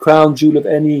the crown jewel of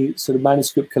any sort of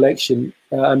manuscript collection,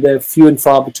 and they're few and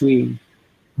far between.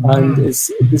 And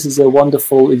this is a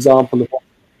wonderful example of that.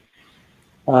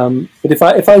 But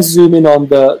if I zoom in on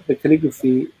the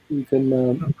calligraphy, you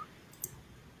can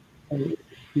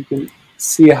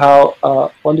see how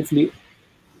wonderfully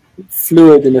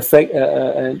fluid and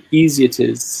and easy it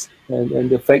is,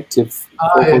 and effective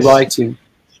for writing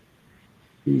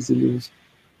easily.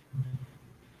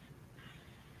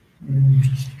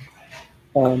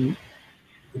 And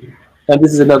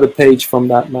this is another page from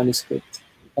that manuscript,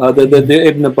 the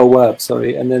Ibn Bawab,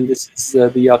 sorry. And then this is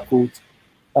the Yaqut.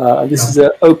 And this is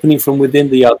an opening from within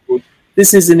the Yaqut.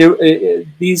 This is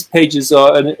these pages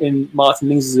are in Martin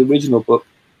Lings' original book.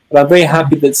 But I'm very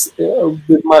happy that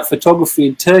with my photography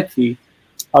in Turkey,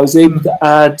 I was able to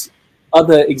add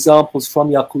other examples from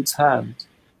Yaqut's hand.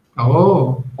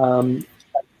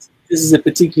 This is a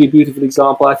particularly beautiful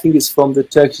example. I think it's from the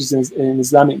Turkish and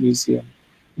Islamic Museum.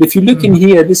 But if you look in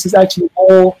here, this is actually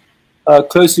more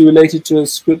closely related to a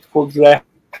script called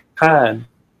Rehan.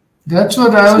 That's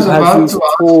what I was about to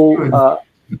ask.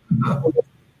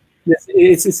 Yes,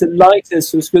 it's a lighter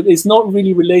sort of script. It's not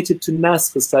really related to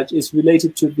Nasq as such. It's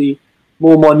related to the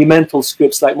more monumental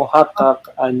scripts like Muhaqqaq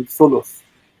and Thuluth,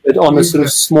 but on a sort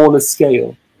of smaller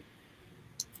scale.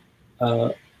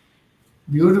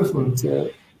 Beautiful.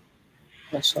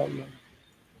 MashaAllah.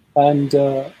 And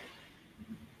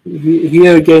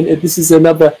here again, this is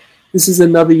another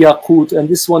Yaqut, and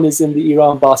this one is in the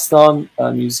Iran Bastan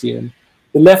Museum.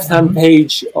 The left-hand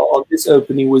page of this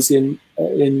opening was in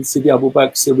Sidi Abu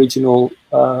Bakr's original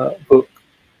book.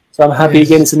 So I'm happy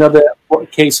again. It's another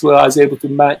case where I was able to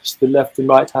match the left and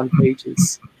right-hand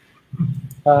pages.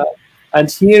 And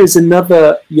here is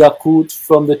another Yaqut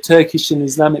from the Turkish and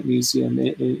Islamic Museum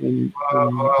in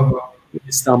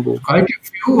Istanbul. Quite a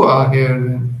few are here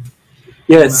then.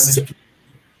 Yes.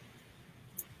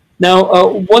 Now,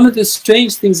 one of the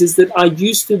strange things is that I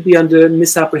used to be under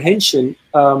misapprehension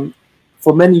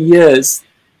for many years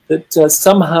that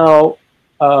somehow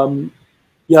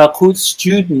Yaqut's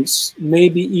students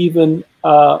maybe even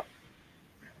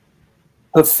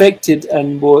perfected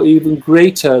and were even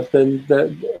greater than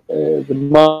the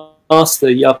master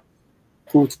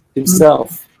Yaqut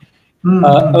himself.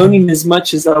 Only in as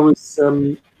much as I was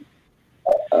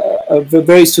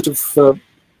very sort of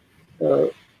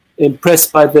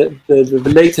impressed by the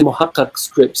later Muhaqqaq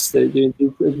scripts, the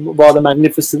rather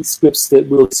magnificent scripts that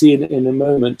we'll see in a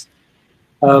moment.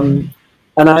 And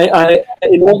I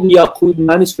in all the Yaqut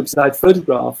manuscripts that I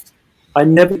photographed, I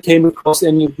never came across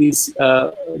any of these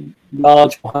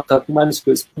large Muhaqqaq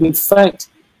manuscripts. But in fact,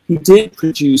 he did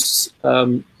produce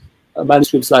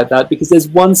manuscripts like that, because there's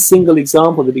one single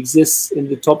example that exists in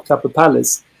the Topkapi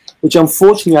Palace, which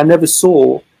unfortunately I never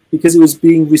saw because it was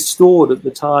being restored at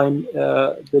the time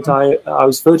that I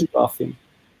was photographing.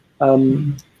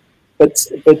 But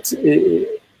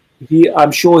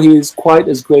I'm sure he is quite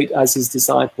as great as his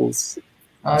disciples.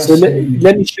 So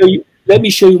let me show you. Let me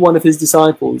show you one of his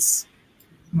disciples.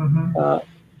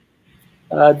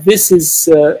 This is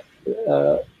the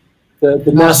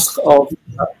Nasq of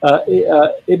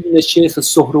Ibn Shaykh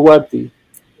al-Suhrawardi,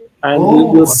 and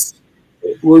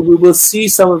we will see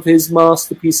some of his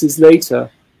masterpieces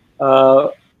later.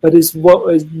 But it's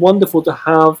wonderful to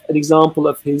have an example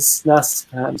of his Nasq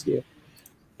hand here.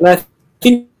 And I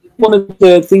think one of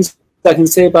the things I can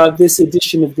say about this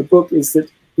edition of the book is that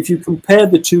if you compare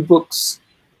the two books,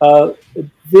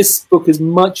 this book is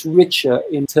much richer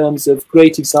in terms of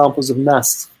great examples of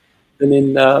Nasq than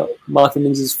in Martin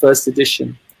Lings' first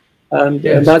edition. And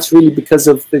that's really because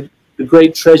of the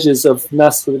great treasures of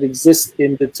Nasq that exist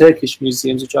in the Turkish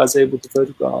museums, which I was able to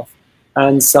photograph,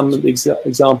 and some of the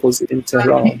examples in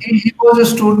Tehran. He was a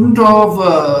student of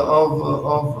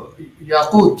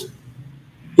Yaqut.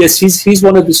 Yes, he's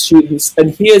one of the students,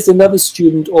 and here's another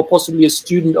student, or possibly a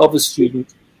student of a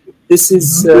student. This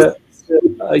is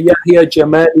Yahya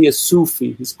Jamali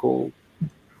as-Sufi, he's called.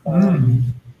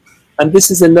 And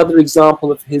this is another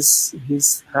example of his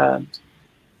hand.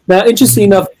 Now, interestingly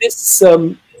enough,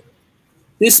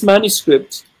 this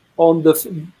manuscript on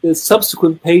the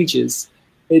subsequent pages,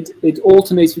 it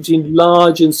alternates between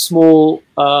large and small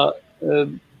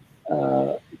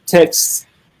texts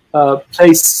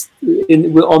placed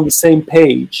on the same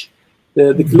page.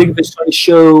 The calligrapher is trying to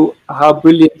show how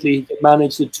brilliantly he can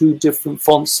manage the two different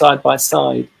fonts side by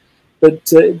side. But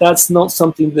that's not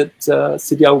something that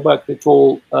Sidi Abu Bakr at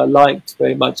all liked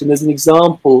very much. And there's an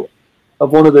example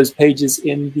of one of those pages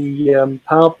in the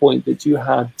PowerPoint that you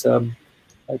had,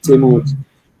 Timur.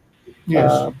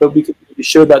 Yes. But we could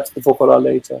show that to the Fuqara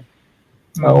later,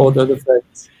 or the other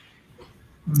friends.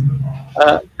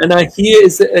 And here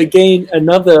is again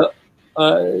another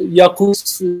Yaqut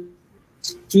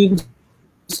student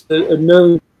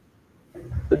known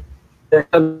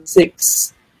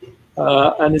six,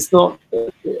 and it's not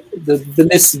the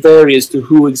list varies to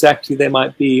who exactly they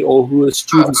might be or who are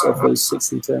students of those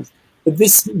six in turns. But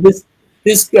this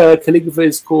calligrapher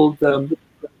is called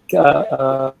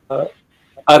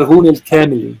Arghun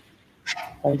al-Kamili,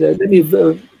 and let me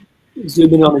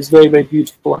zoom in on his very, very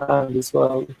beautiful hand as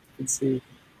well. You can see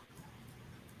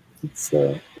it's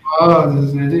wow, this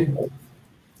is really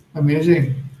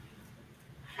amazing.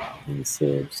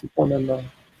 SubhanAllah.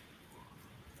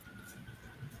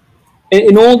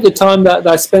 In all the time that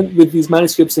I spent with these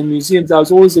manuscripts in museums, I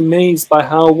was always amazed by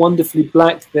how wonderfully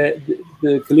black the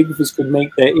calligraphers could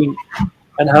make their ink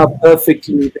and how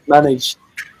perfectly they managed.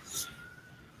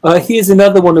 Here's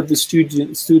another one of the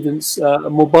students,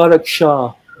 Mubarak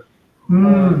Shah.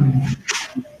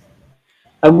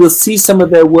 And we'll see some of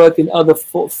their work in other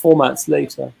formats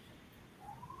later.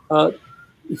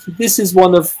 This is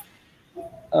one of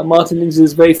Martin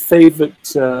Lings' very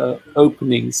favorite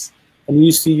openings. And he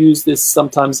used to use this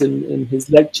sometimes in his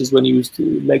lectures when he used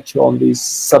to lecture on these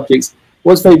subjects.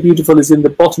 What's very beautiful is in the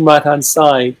bottom right-hand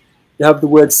side, you have the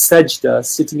word sajda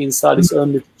sitting inside its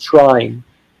own little shrine.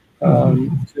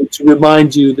 To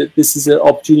remind you that this is an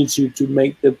opportunity to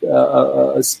make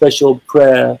a special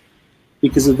prayer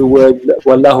because of the word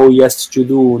Wallahu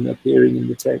yasjudun appearing in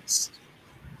the text.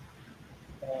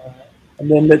 And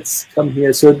then let's come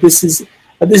here. So this is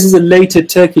a later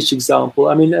Turkish example.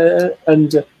 I mean,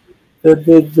 the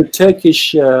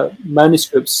Turkish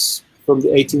manuscripts from the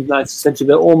 18th, 19th century,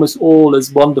 they're almost all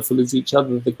as wonderful as each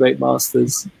other, the great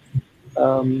masters.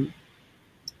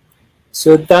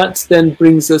 So that then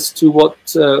brings us to what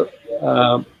Sidi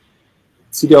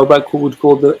Abu Bakr would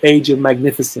call the Age of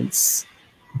Magnificence,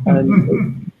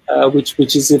 and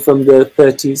which is from the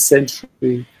 13th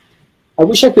century. I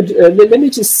wish I could, let me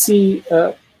just see,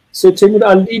 so Timur,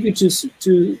 I'll leave you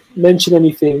to mention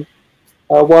anything.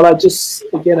 while I just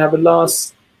again have a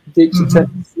last ditch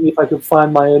attempt to see if I can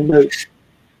find my own notes.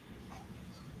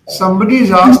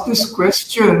 Somebody's asked this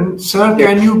question, sir,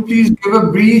 can you please give a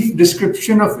brief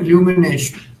description of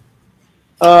illumination?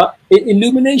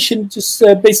 Illumination just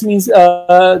basically means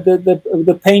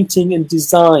the painting and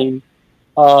design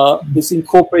that's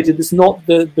incorporated. It's not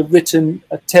the written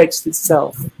text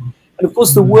itself. And of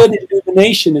course, the word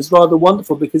illumination is rather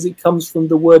wonderful because it comes from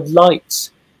the word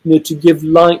light, you know, to give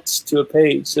light to a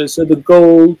page. So the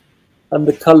gold and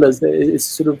the colors is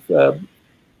sort of,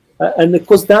 and of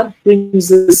course that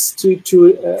brings us to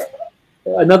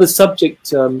another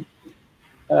subject,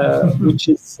 which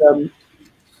is.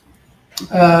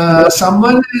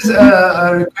 Someone is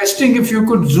requesting if you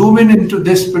could zoom in into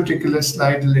this particular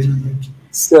slide a little bit.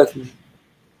 Certainly.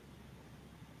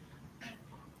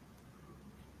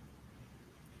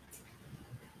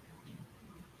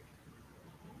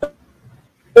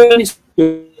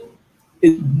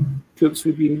 Books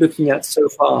we've been looking at so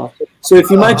far. So if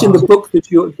you imagine the book that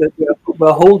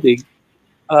we're holding,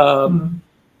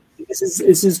 this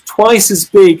is twice as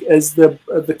big as the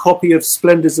copy of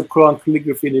Splendors of Quranic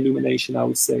Calligraphy and Illumination, I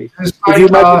would say. If you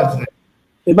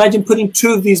imagine putting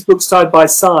two of these books side by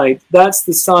side, that's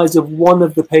the size of one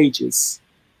of the pages.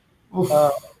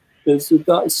 So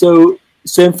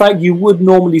in fact, you would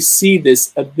normally see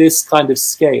this at this kind of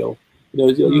scale. You know,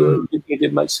 you're looking at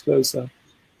it much closer.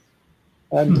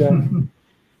 And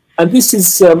this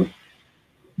is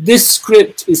this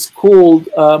script is called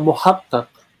Muhattaq,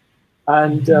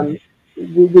 and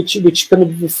which kind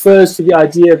of refers to the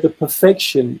idea of the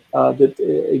perfection that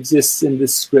exists in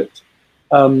this script.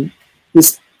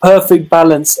 This perfect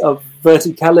balance of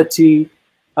verticality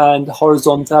and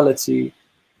horizontality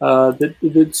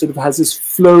that sort of has this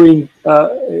flowing.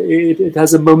 It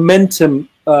has a momentum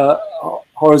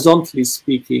horizontally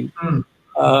speaking.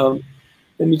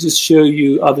 Let me just show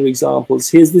you other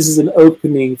examples. This is an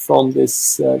opening from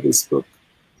this this book,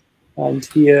 and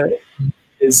here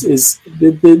is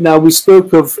now we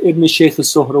spoke of Ibn Shaykh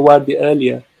al-Suhrawardi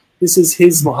earlier. This is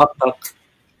his Muhattaq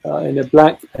in a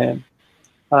black pen,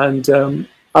 and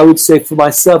I would say for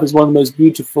myself is one of the most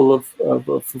beautiful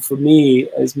for me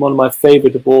is one of my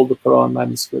favorite of all the Quran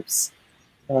manuscripts.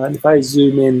 And if I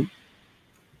zoom in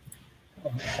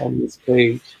on this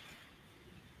page.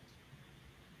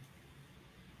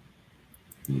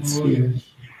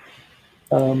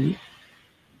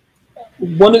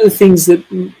 One of the things that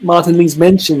Martin Lings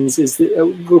mentions is that,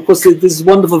 of course, this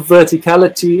wonderful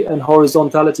verticality and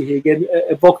horizontality here, again,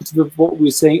 evocative of what we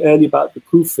were saying earlier about the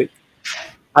Kufic.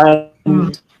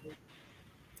 And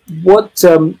what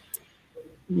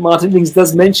Martin Lings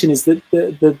does mention is that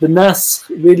the Nas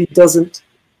really doesn't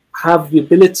have the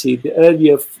ability, the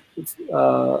earlier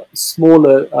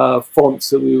smaller fonts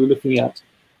that we were looking at,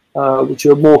 which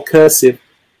are more cursive,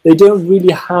 they don't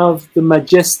really have the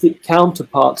majestic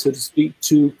counterpart, so to speak,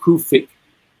 to Kufic,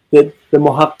 that the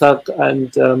Muhattaq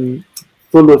and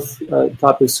full of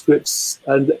type of scripts.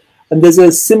 And there's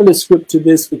a similar script to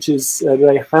this, which is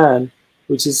Rayhan,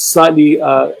 which is slightly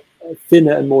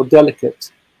thinner and more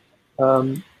delicate.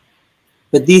 But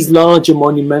these larger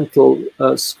monumental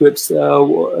scripts,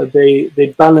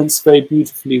 they balance very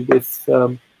beautifully with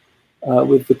the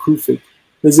Kufic.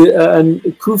 And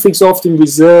Kufic is often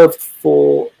reserved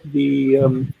for the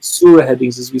surah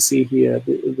headings, as we see here.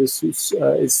 This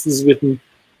is written.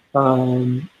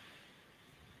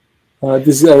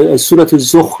 This is Surah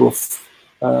Al-Zukhruf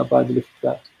by the look of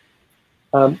that.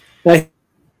 Now,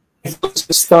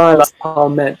 stylized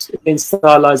palmet, again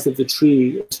stylized of the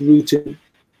tree, its rooted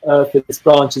earth, its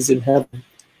branches in heaven.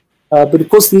 But of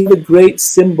course, the other great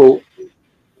symbol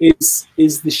is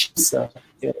the Shisa.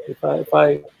 Yeah, if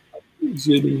I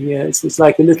zoom in here, it's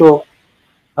like a little.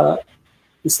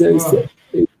 It's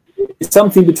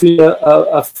something between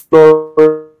a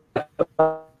flower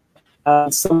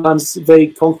and sometimes very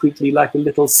concretely like a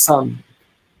little sun,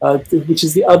 which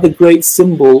is the other great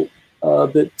symbol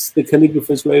that the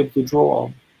calligraphers were able to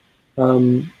draw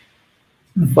on.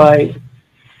 If I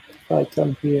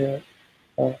come here,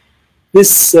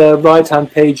 this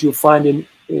right-hand page you'll find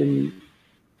in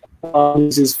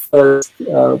his first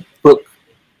book.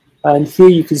 And here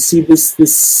you can see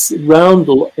this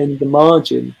roundel in the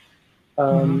margin.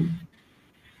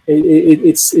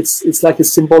 It's like a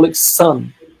symbolic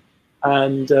sun,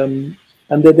 and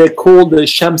they're called the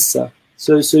Shamsa.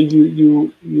 So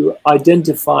you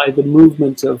identify the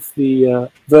movement of the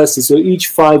verses. So each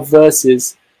 5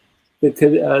 verses,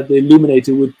 the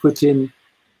illuminator would put in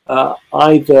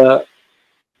either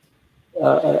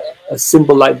a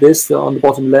symbol like this on the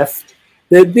bottom left.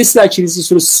 This actually is a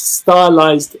sort of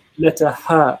stylized letter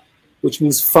Ha, which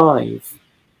means 5.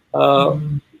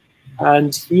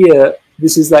 And here,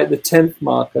 this is like the 10th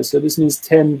marker. So this means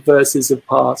 10 verses have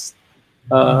passed.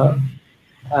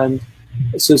 And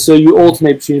so you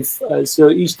alternate between, so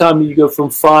each time you go from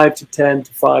 5 to 10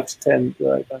 to 5 to 10.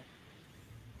 Like that.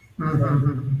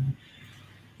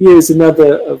 Here is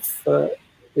another of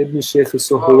Ibn Shaykh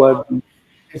Suhrawardi.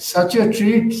 It's such a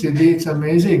treat, Siddhi. It's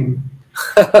amazing.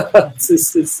 That's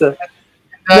the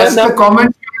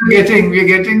comments we're getting. We're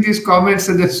getting these comments,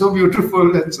 and they're so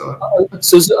beautiful and so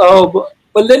on.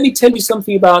 But let me tell you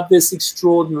something about this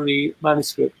extraordinary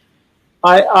manuscript.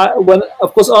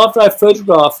 Of course, after I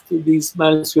photographed these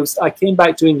manuscripts, I came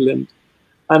back to England,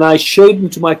 and I showed them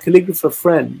to my calligrapher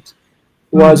friend,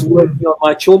 who I was working on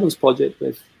my children's project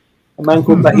with, a man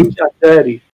called Bahij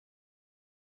Akhdari.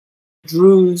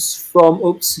 Druze from,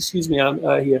 I'm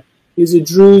here. He's a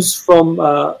Druze from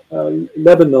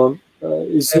Lebanon.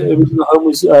 His original home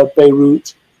was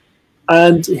Beirut.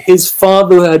 And his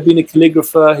father had been a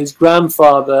calligrapher, his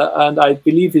grandfather, and I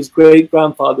believe his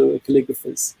great-grandfather were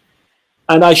calligraphers.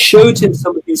 And I showed him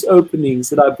some of these openings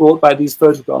that I brought by these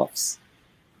photographs.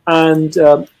 And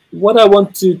what I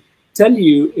want to tell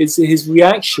you is his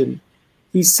reaction.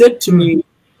 He said to me,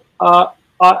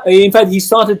 in fact, he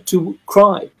started to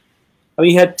cry. I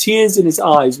mean, he had tears in his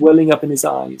eyes, welling up in his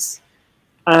eyes.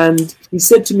 And he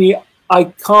said to me, I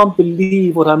can't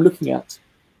believe what I'm looking at.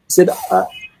 He said,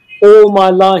 all my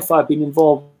life I've been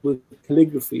involved with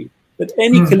calligraphy. But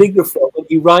any calligrapher, when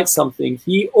he writes something,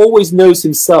 he always knows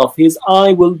himself. His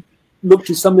eye will look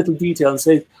to some little detail and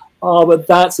say, oh, but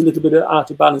that's a little bit out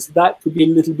of balance. That could be a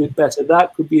little bit better.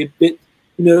 That could be a bit,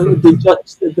 you know,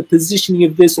 the positioning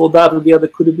of this or that or the other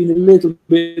could have been a little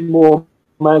bit more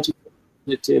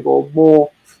imaginative or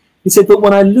more. He said, but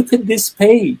when I look at this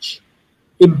page,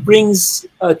 it brings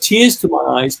tears to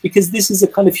my eyes because this is a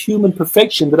kind of human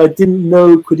perfection that I didn't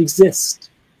know could exist.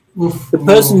 The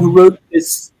person who wrote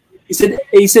this, he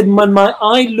said, when my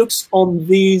eye looks on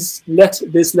this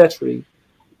lettering,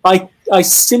 I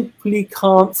simply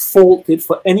can't fault it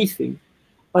for anything.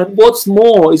 And what's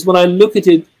more is when I look at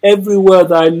it, everywhere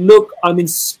that I look, I'm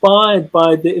inspired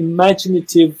by the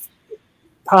imaginative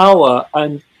power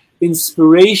and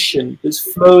inspiration that's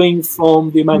flowing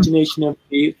from the imagination of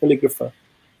the calligrapher.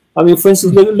 I mean, for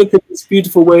instance, look at this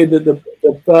beautiful way that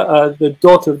the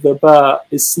dot of the ba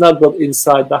is snuggled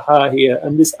inside the ha here,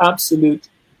 and this absolute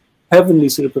heavenly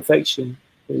sort of perfection.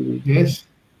 Really. Yes.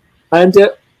 And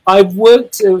I've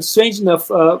worked, strange enough,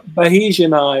 Bahij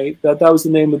and I, that was the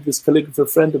name of this calligrapher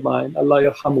friend of mine,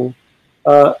 Allah yarhamu.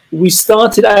 We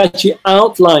started actually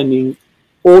outlining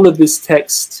all of this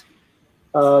text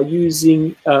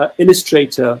using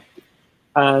Illustrator,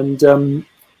 and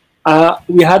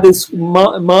we had this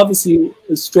marvelously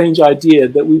strange idea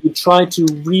that we would try to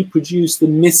reproduce the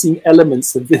missing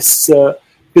elements of this,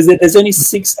 because there's only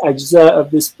 6 ajza of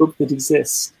this book that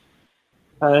exist,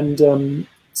 and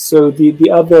so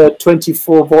the other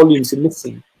 24 volumes are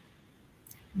missing.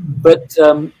 But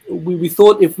we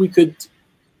thought if we could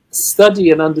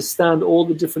study and understand all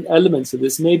the different elements of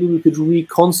this, maybe we could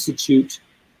reconstitute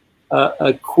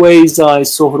a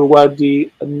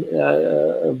quasi-Suhrawardi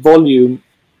volume,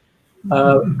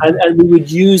 and we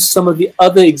would use some of the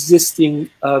other existing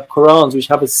Qur'ans which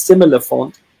have a similar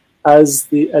font as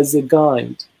a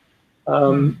guide.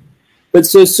 But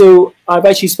so I've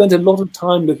actually spent a lot of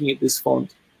time looking at this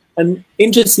font, and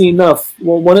interestingly enough,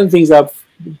 one of the things I've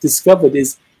discovered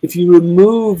is if you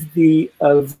remove the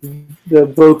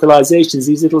vocalizations,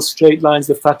 these little straight lines,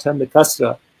 the fatha and the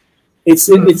kasra, it's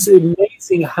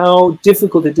amazing how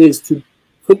difficult it is to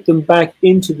put them back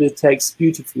into the text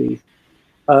beautifully.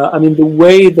 I mean, the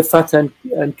way the fatha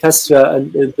and kasra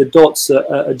and the dots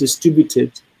are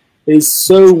distributed is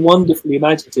so wonderfully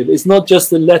imaginative. It's not just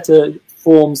the letter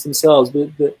forms themselves,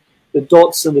 but the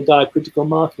dots and the diacritical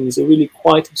markings are really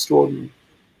quite extraordinary.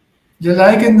 Just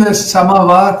like in the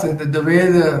Samawat, the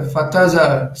way the fathas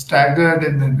are staggered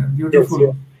and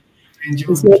beautiful.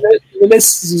 Yes, yeah.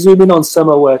 Let's zoom in on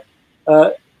Samawat.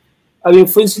 I mean,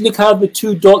 for instance, look how the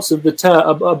 2 dots of the ta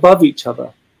are above each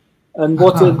other, and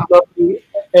what a lovely,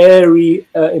 airy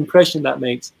impression that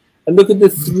makes. And look at the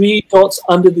 3 dots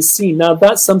under the scene. Now,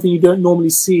 that's something you don't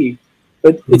normally see,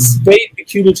 but it's very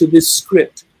peculiar to this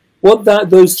script. What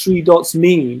those 3 dots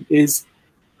mean is,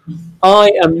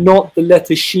 I am not the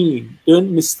letter sheen.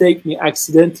 Don't mistake me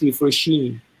accidentally for a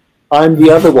sheen. I'm the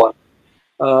other one.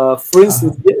 For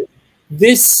instance,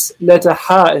 this letter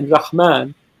ha in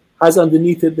Rahman has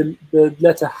underneath it the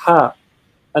letter ha,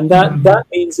 and that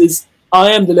means is I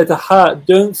am the letter ha.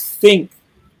 Don't think.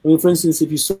 I mean, for instance,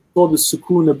 if you saw the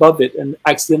sukoon above it and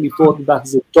accidentally thought that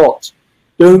is a dot,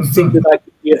 don't think that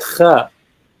could be a kha.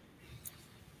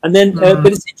 And then, but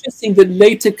it's interesting that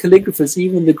later calligraphers,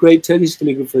 even the great Turkish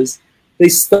calligraphers, they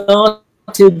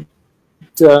started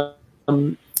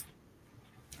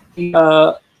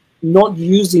not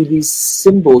using these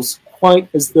symbols quite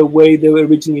as the way they were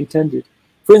originally intended.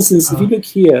 For instance, if you look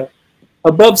here,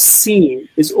 above "seen"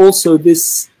 is also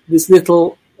this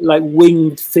little like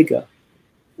winged figure.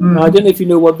 Now, I don't know if you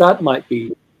know what that might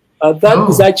be. That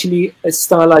is actually a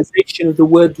stylization of the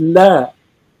word "la."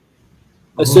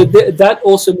 So that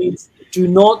also means do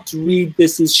not read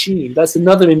this as sheen. That's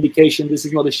another indication this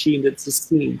is not a sheen, that's a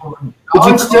seen. But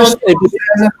you it's can't, just as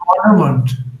an ornament.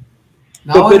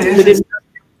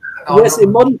 Yes,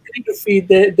 in modern calligraphy,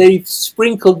 they've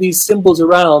sprinkled these symbols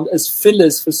around as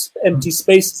fillers for empty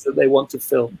spaces that they want to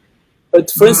fill.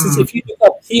 But for instance, if you look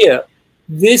up here,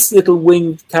 this little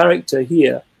winged character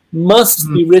here must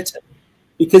be written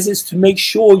because it's to make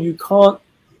sure you can't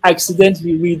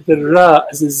accidentally read the ra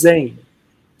as a zain.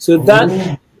 So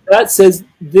that says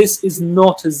this is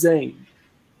not a zain.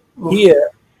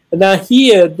 Here, and now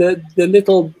here the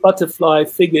little butterfly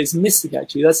figure is missing.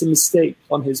 Actually, that's a mistake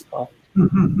on his part. He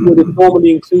would have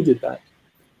normally included that.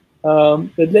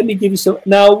 But let me give you some.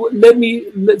 Now,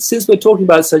 since we're talking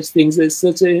about such things, there's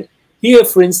such a here,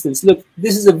 for instance. Look,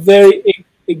 this is a very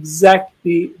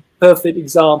exactly perfect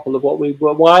example of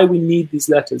why we need these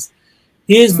letters.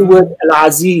 Here's the word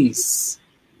Al-Aziz.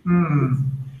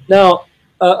 Now,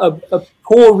 a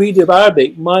poor reader of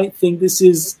Arabic might think this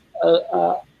is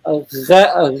a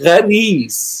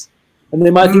ghariz, and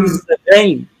they might think this is a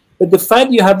ain. But the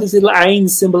fact you have this little ain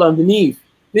symbol underneath,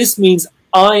 this means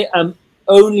I am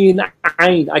only an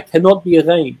ain. I cannot be a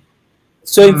ghain.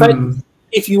 So in fact,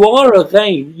 if you are a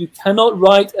ghain, you cannot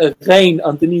write a ghain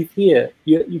underneath here.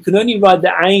 You can only write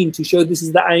the ain to show this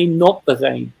is the ain, not the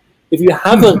ghain. If you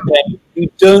have a ghain,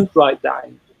 you don't write the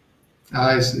ain.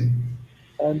 I see.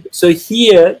 And so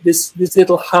here, this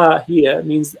little ha here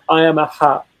means I am a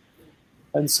ha,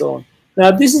 and so on.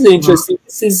 Now this is interesting.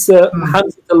 This is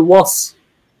Hamzat al-Wasl.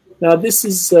 Now this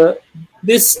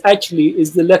actually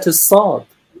is the letter Sad.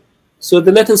 So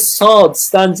the letter Sad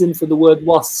stands in for the word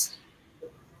was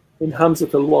in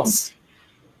Hamzat al-Wasl.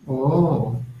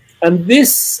 Oh. And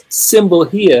this symbol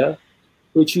here,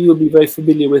 which you will be very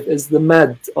familiar with as the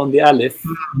mad on the alif,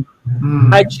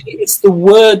 actually it's the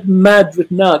word mad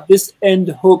written out. This end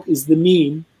hook is the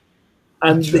meme,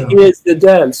 and here's the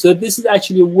dal. So this is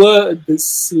actually a word that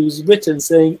was written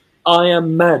saying, I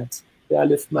am mad, the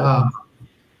alif mad.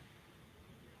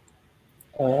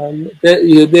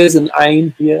 There's an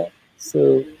ayn here.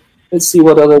 So let's see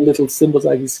what other little symbols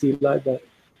I can see like that.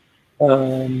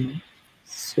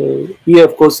 So here,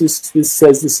 of course, this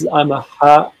says this is I'm a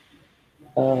ha.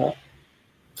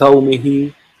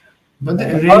 Qawmihi. But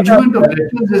the arrangement of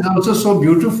letters is also so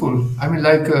beautiful. I mean,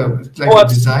 like a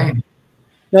design.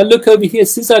 Now look over here.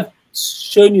 Since I've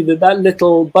shown you that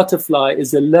little butterfly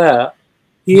is a la,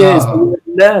 here is the word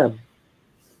lam.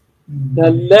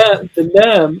 Now the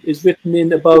lam is written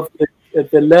in above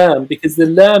the lam because the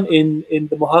lam in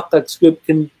the Muhaqqaq script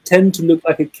can tend to look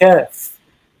like a kaf.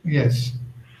 Yes.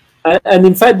 And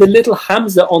in fact, the little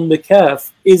hamza on the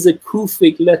kaf is a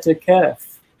Kufic letter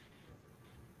kaf.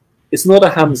 It's not a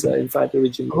hamza, in fact,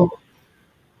 originally.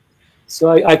 So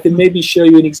I can maybe show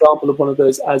you an example of one of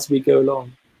those as we go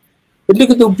along. But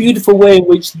look at the beautiful way in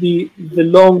which the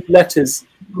long letters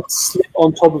slip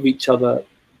on top of each other,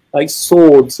 like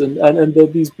swords, and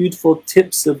these beautiful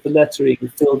tips of the lettering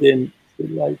filled in.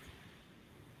 Like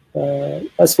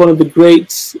that's one of the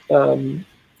great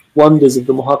wonders of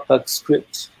the Muhaqqaq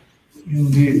script.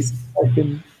 Indeed.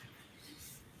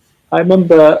 I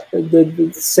remember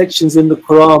the sections in the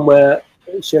Quran where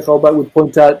Shaykh Abu Bakr would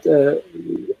point out,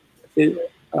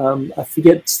 I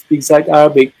forget the exact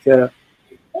Arabic,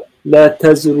 La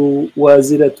tazru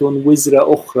waziratun wizra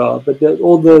ukhra, but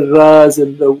all the ras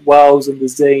and the wows and the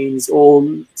zains all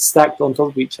stacked on top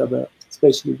of each other,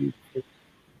 especially beautiful.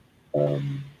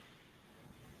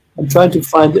 I'm trying to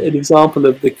find an example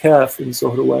of the kaf in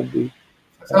Surah Al-Wadi.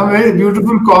 Some very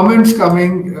beautiful comments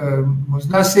coming.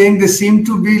 Musna saying they seem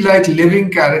to be like living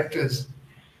characters.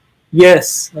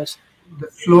 Yes. The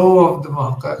flow of the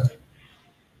Muhaqqaq.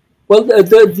 Well,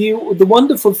 the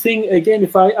wonderful thing again,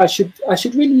 if I should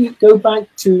really go back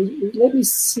to let me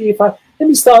start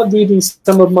reading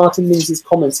some of Martin Lings's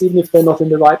comments, even if they're not in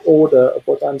the right order of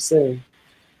what I'm saying.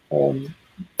 Here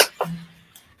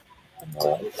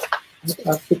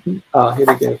we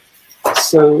go.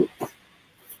 So.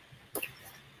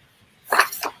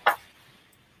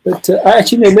 But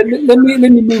actually, no, let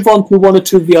me move on to one or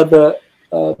two of the other.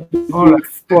 All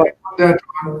right.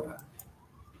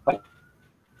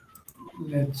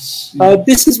 Let's see.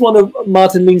 This is one of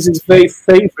Martin Lings's very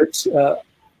favorite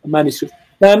manuscript.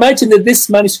 Now imagine that this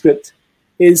manuscript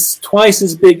is twice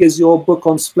as big as your book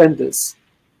on Splendors.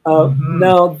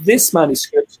 Now this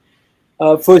manuscript,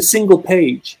 for a single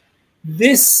page,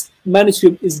 this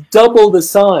manuscript is double the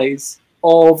size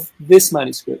of this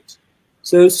manuscript.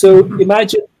 So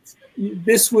imagine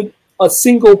this would, a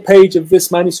single page of this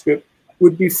manuscript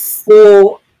would be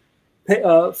four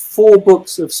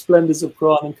books of Splendors of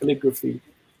Quranic Calligraphy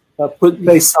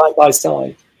placed side by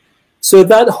side. So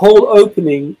that whole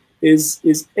opening is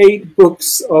 8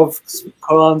 books of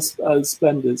Quran's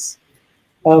Splendors.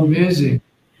 Amazing.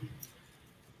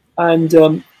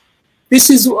 And this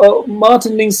is,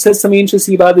 Martin Lings says something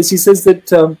interesting about this. He says that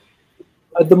the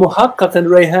Muhaqqaq and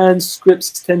Rayhan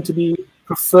scripts tend to be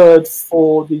preferred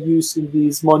for the use in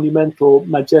these monumental,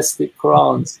 majestic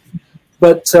Qurans.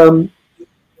 But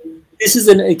this is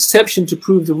an exception to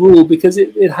prove the rule, because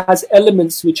it has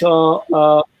elements which are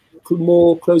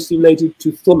more closely related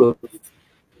to thuluth.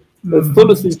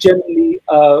 Thuluth is generally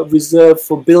reserved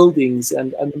for buildings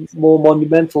and more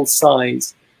monumental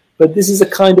size. But this is a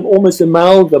kind of almost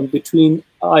amalgam between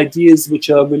ideas which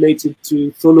are related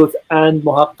to thuluth and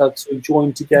muhaqqaq, so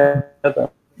joined together.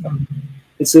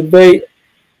 It's a very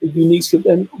unique script.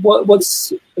 And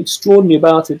what's extraordinary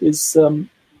about it is the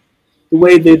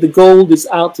way the gold is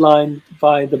outlined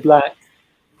by the black,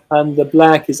 and the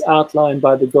black is outlined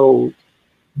by the gold.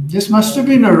 This must have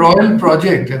been a royal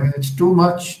project. I mean, it's too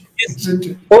much. Isn't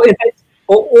it?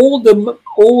 All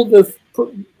the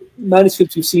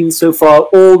manuscripts we've seen so far,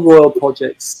 all royal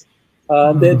projects.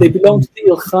 They belong to the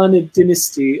Ilkhanid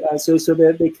dynasty, so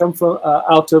they come from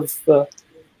out of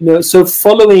so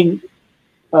following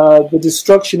the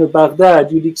destruction of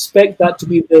Baghdad, you'd expect that to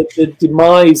be the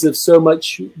demise of so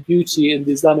much beauty in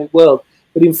the Islamic world,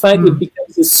 but in fact it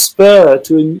becomes a spur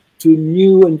to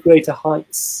new and greater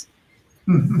heights.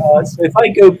 So if I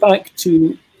go back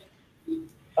to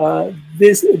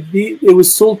it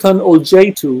was Sultan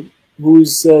Al-Jaytu,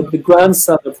 who's the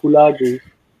grandson of Hulagu,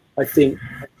 I think,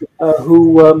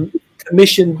 who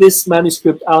commissioned this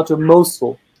manuscript out of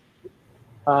Mosul.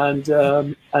 And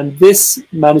this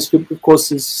manuscript, of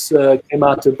course, came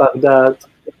out of Baghdad.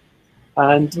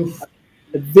 And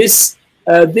this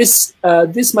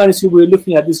manuscript we're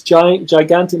looking at, this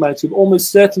gigantic manuscript,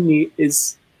 almost certainly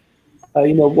is,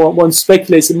 one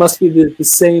speculates it must be the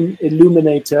same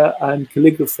illuminator and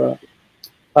calligrapher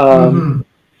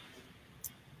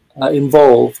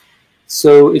involved.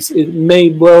 So it may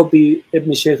well be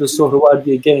Ibn Shaykh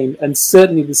al-Suhrawardi again, and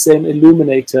certainly the same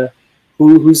illuminator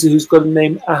who's got a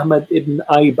name Ahmad ibn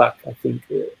Aybak, I think.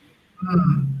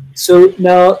 So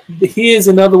now here's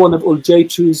another one of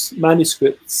Al-Jaytu's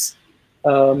manuscripts,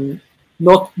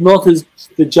 not as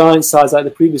the giant size like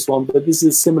the previous one, but this is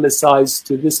a similar size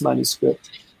to this manuscript.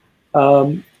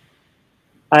 And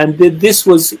this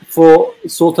was for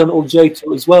Sultan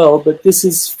Al-Jaytu as well, but this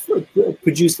is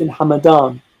produced in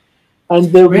Hamadan.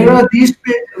 And where are these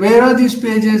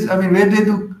pages? I mean,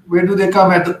 where do they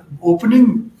come at the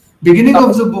beginning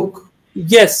of the book?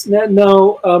 Yes.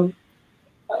 Now,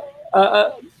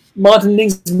 Martin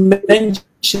Lings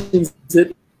mentions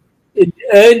that in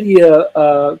earlier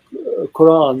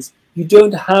Qurans, you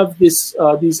don't have these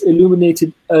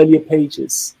illuminated earlier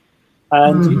pages,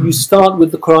 and you start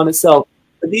with the Quran itself.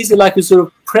 But these are like a sort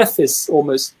of preface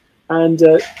almost. And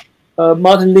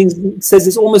Martin Lings says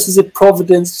it's almost as if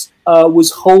Providence was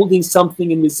holding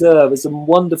something in reserve as a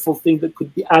wonderful thing that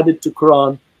could be added to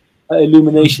Quran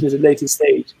illumination at a later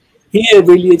stage. Here,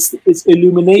 really, it's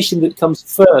illumination that comes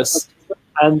first,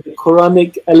 and the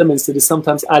Quranic elements that are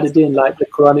sometimes added in, like the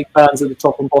Quranic bands at the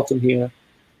top and bottom here.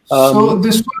 So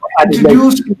this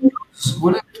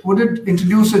would it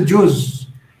introduce a juz?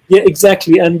 Yeah,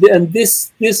 exactly. And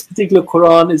this particular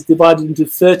Quran is divided into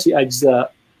 30 ajza,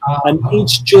 and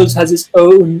each juz has its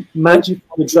own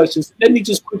magical instructions. Let me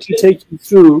just quickly take you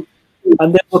through,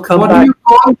 and then we'll come back. What do you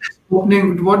call this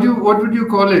opening? What would you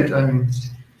call it? I mean,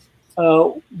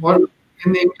 what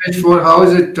in English for? How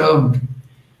is it termed?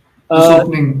 This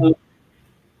opening.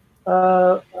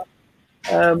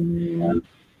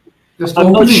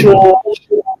 I'm not sure.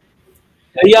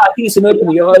 Yeah, I think it's an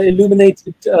opening,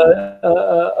 illuminated,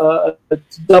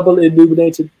 double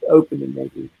illuminated opening,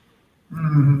 maybe.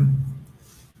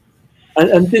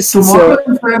 And this is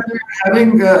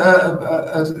having.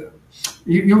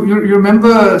 You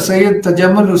remember Sayyid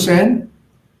Tajammul Hussain?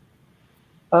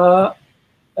 So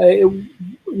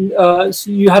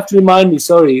you have to remind me.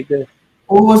 Sorry.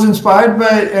 Who was inspired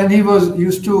by, and he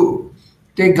used to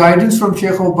take guidance from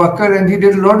Shaykh Abu Bakr, and he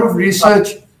did a lot of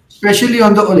research, especially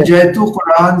on the Al-Jaytu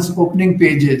Quran's opening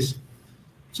pages.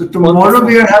 So tomorrow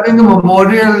we are having a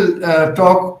memorial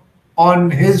talk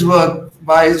on his work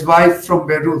by his wife from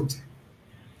Beirut.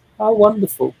 How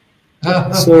wonderful.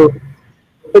 So,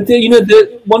 but you know,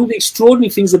 one of the extraordinary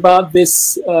things about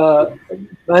this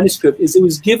manuscript is it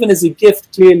was given as a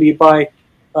gift clearly by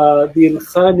the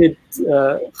Khanid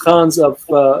Khans of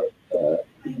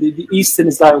the Eastern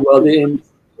Islamic world in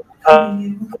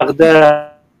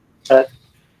Baghdad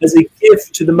as a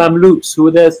gift to the Mamluks, who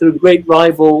were there through a great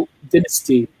rival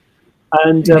dynasty.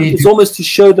 And it's almost to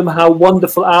show them how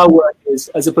wonderful our work is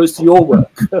as opposed to your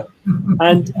work.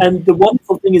 and the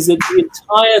wonderful thing is that the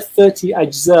entire 30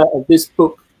 ajza of this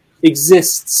book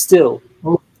exists still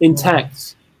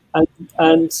intact. And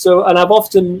I've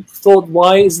often thought,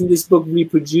 why isn't this book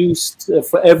reproduced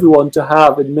for everyone to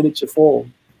have in miniature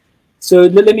form? So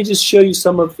let me just show you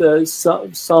some of the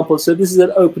samples. So this is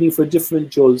an opening for different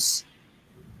juz.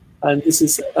 And this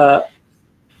is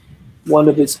one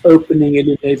of its opening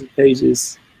illuminated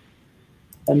pages.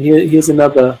 And here's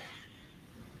another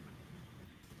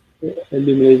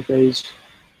illuminated page.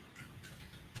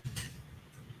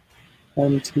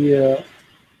 And here,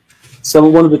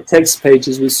 one of the text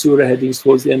pages with surah headings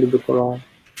towards the end of the Quran.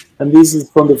 And these are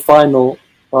from the final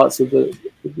parts of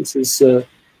this is Surah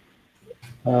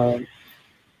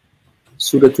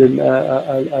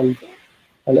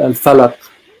Al-Falaq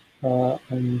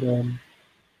and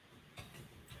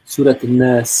Surah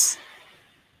Al-Nas.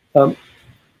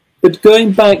 But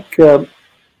going back,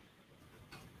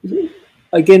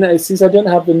 again, since I don't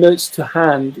have the notes to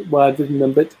hand where I've written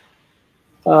them, but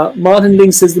Martin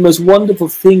Lings says the most wonderful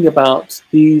thing about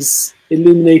these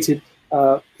illuminated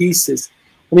pieces,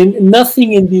 I mean,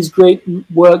 nothing in these great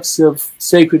works of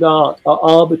sacred art are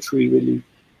arbitrary, really,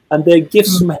 and they're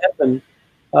gifts from heaven.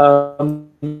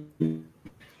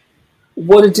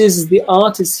 What it is the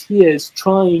artist here is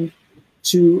trying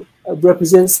to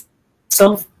represent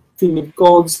something of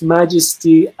God's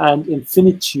majesty and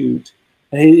infinitude,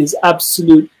 his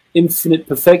absolute infinite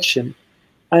perfection.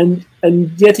 And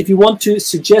yet, if you want to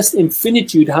suggest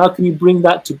infinitude, how can you bring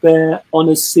that to bear on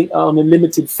a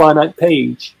limited finite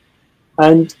page?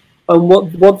 And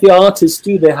what the artists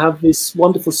do, they have this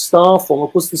wonderful star form.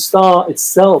 Of course, the star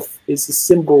itself is a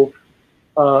symbol.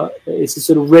 It's a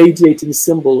sort of radiating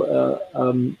symbol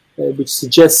which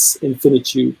suggests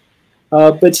infinitude.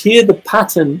 But here, the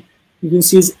pattern you can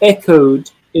see is echoed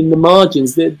in the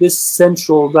margins. This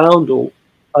central roundel,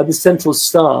 the central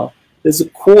star. There's a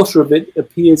quarter of it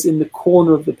appears in the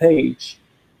corner of the page.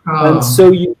 And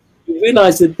so you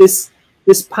realize that this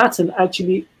pattern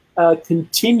actually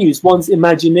continues. One's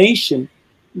imagination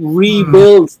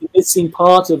rebuilds the missing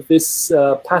part of this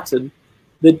pattern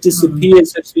that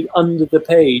disappears, so to speak, under the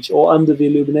page or under the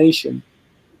illumination.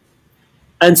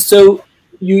 And so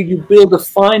you build a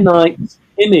finite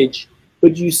image,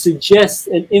 but you suggest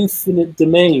an infinite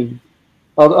domain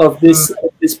of this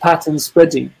pattern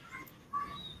spreading.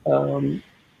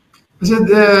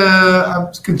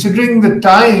 Considering the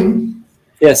time,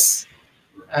 yes,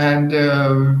 and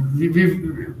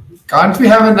can't we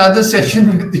have another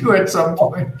session with you at some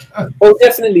point? Oh,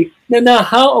 definitely. Now,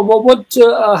 how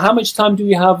much time do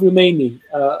we have remaining?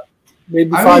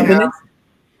 Maybe 5 minutes.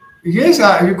 Yes,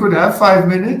 you could have 5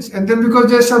 minutes, and then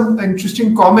because there's some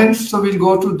interesting comments, so we'll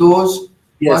go to those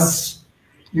once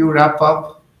you wrap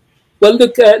up. Well,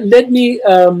 look, let me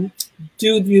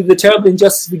do you the terrible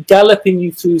injustice of galloping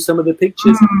you through some of the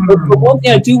pictures. But one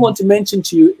thing I do want to mention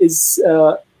to you is,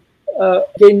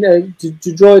 again,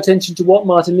 to draw attention to what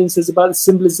Martin Lings says about the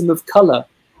symbolism of color.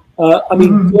 I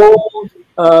mean, gold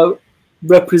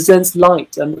represents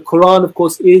light, and the Quran, of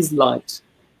course, is light.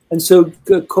 And so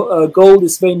gold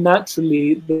is very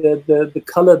naturally the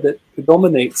color that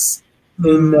predominates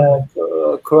in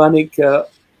Quranic,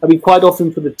 I mean, quite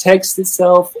often for the text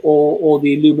itself or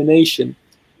the illumination.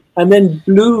 And then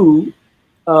blue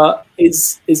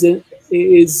is a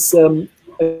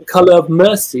color of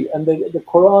mercy, and the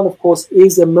Quran, of course,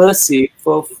 is a mercy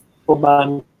for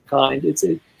mankind. It's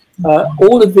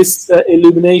all of this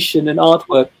illumination and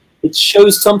artwork. It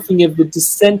shows something of the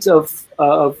descent of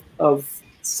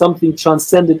something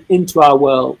transcendent into our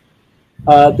world,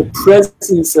 the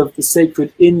presence of the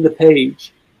sacred in the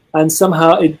page, and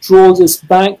somehow it draws us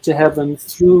back to heaven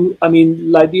through. I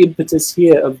mean, like the impetus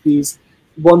here of these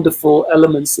wonderful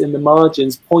elements in the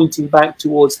margins pointing back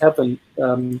towards heaven.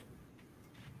 And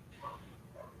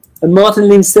Martin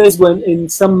Lings says when in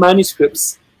some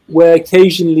manuscripts where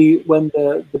occasionally when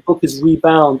the book is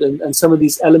rebound and some of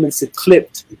these elements are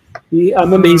clipped, I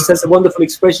remember he says a wonderful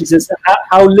expression. He says,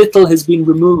 how little has been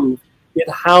removed, yet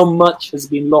how much has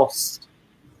been lost.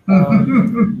 Because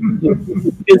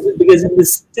in the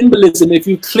symbolism, if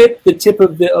you clip the tip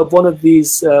of one of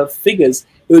these figures,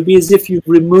 it would be as if you've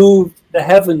removed the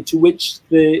heaven to which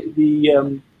these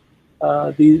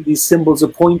symbols are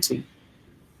pointing.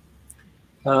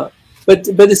 But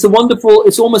it's a wonderful,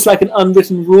 it's almost like an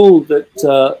unwritten rule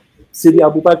that Sidi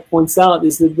Abu Bakr points out,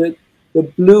 is that the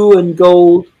blue and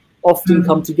gold often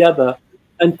come together.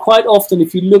 And quite often,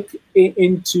 if you look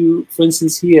into, for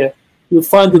instance, here, you'll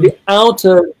find that the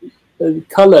outer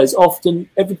color is often,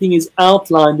 everything is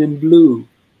outlined in blue.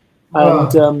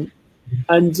 And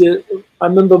I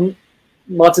remember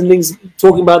Martin Lings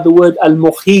talking about the word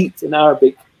al-muhit in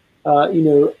Arabic,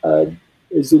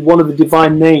 is one of the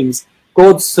divine names.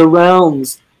 God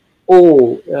surrounds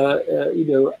all,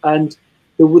 and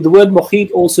the word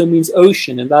muhit also means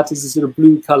ocean, and that is a sort of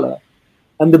blue color.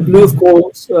 And the blue, of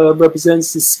course,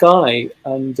 represents the sky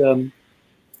and the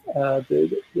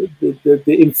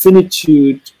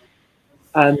infinitude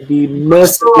and the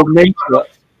merciful nature.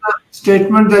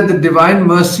 Statement that the divine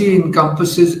mercy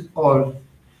encompasses all.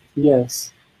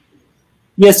 Yes.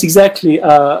 Yes, exactly.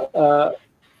 I'm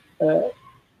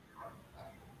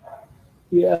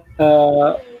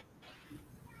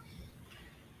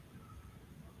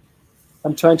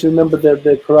trying to remember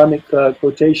the Quranic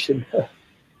quotation.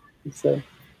 It's, and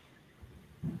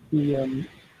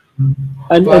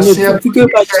if we go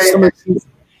back to some of these,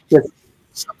 yes.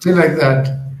 Something like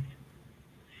that.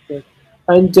 Yes.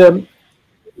 And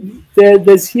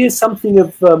there's here something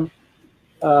of the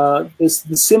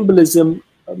symbolism.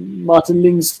 Martin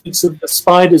Lings speaks of the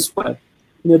spider's web.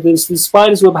 The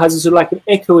spider's web has a sort of like an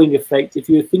echoing effect if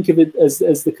you think of it as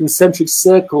the concentric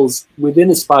circles within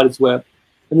a spider's web.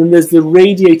 And then there's the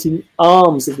radiating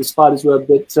arms of the spider's web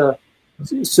that,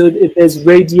 so if there's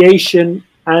radiation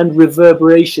and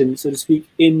reverberation, so to speak,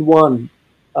 in one,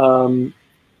 that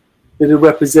are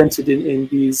represented in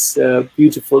these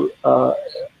beautiful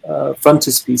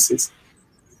frontispieces.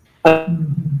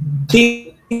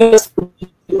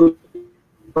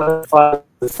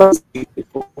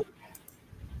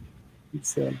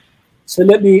 So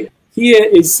let me, here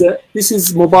is, this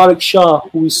is Mubarak Shah,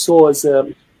 who we saw as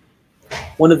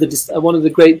one of the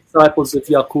great disciples of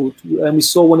Yaqut, and we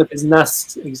saw one of his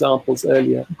Nast examples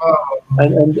earlier.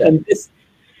 And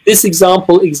this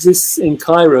example exists in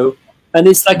Cairo, and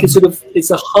it's like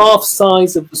it's a half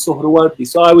size of the Suhrawardi.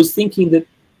 So I was thinking that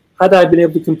had I been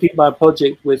able to complete my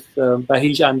project with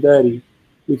Bahij Andari,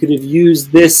 we could have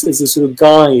used this as a sort of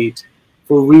guide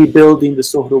for rebuilding the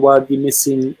Suhrawardi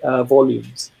missing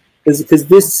volumes, because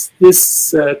this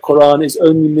Quran is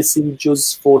only missing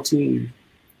Juz 14.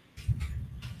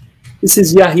 This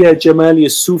is Yahya Jamali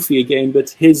Sufi again, but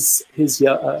his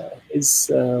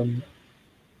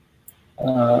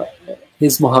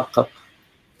muhaqqaq.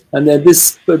 And then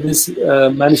this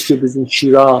manuscript is in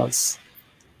Shiraz.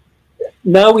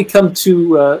 Now we come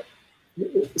to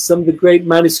some of the great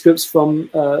manuscripts from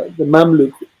the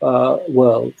Mamluk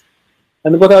world.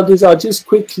 And what I'll do is I'll just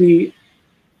quickly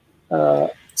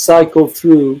cycle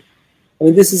through. I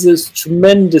mean, this is a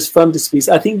tremendous frontispiece.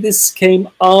 I think this came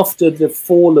after the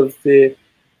fall of the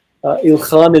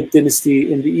Ilkhanid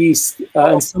dynasty in the east,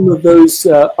 and some of those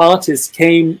artists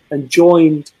came and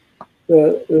joined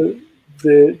the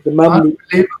Mamluk.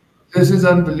 This is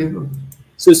unbelievable.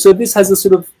 So this has a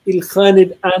sort of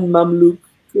Ilkhanid and Mamluk,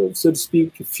 so to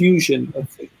speak, fusion of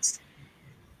things.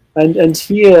 And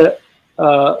here,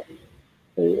 a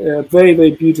very,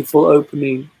 very beautiful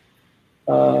opening.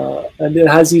 And it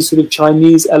has these sort of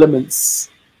Chinese elements.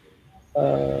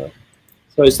 So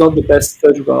it's not the best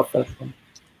photograph, that one.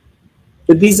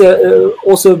 But these are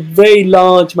also very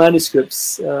large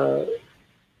manuscripts.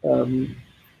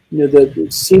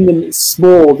 Seeing them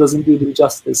small doesn't do them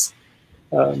justice.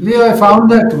 Leo, I found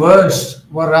that verse,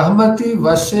 وَرَحْمَتِي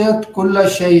وَسِعَتْ كُلَّ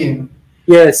شَيْءٍ.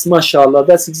 Yes, mashallah,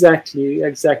 that's exactly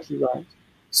right.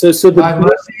 So my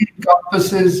mercy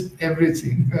encompasses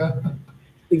everything.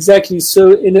 Exactly.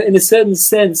 So in a certain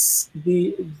sense,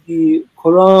 the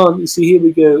Quran, you see, here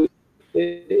we go,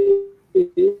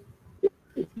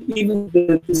 even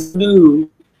the blue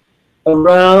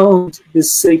around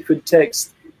this sacred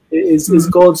text is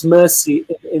God's mercy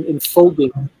in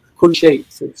folding kull shay,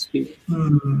 so to speak.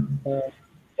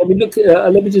 Let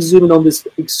me just zoom in on this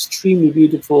extremely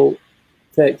beautiful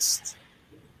text.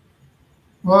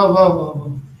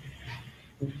 Wow.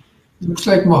 Looks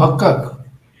like muhaqqaq.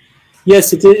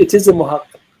 Yes, it is a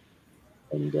muhaqqaq.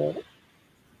 And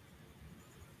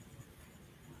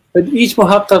but each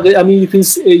muhaqqaq, I mean, you can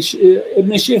see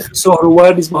Ibn Shaykh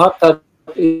Suhrawardi's muhaqqaq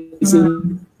is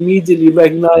immediately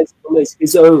recognizable as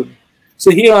his own. So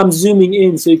here I'm zooming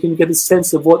in so you can get a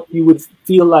sense of what you would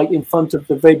feel like in front of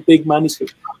the very big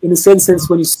manuscript. In a sense,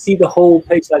 when you see the whole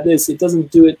page like this, it doesn't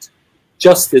do it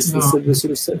justice, the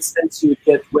sort of sense you would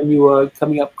get when you are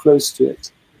coming up close to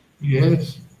it.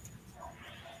 Yes.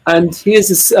 And here's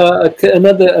this,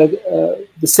 the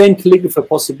same calligrapher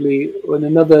possibly, in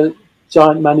another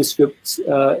giant manuscript,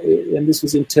 and this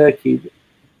was in Turkey.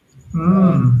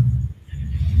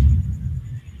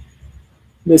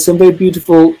 There's some very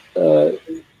beautiful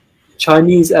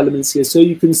Chinese elements here. So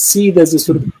you can see there's a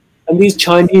sort of, and these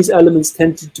Chinese elements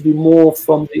tended to be more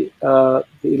from the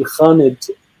Ilkhanid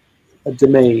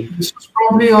domain. This was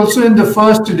probably also in the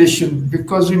first edition,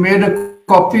 because we made a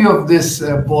copy of this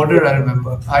border, I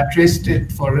remember. I traced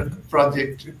it for a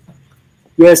project.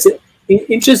 Yes,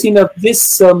 interesting enough,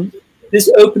 this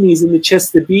opening is in the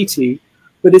Chester Beatty,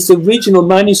 but its original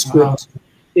manuscript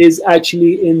is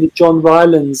actually in the John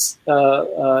Rylands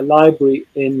library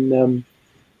in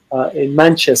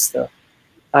Manchester,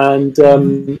 and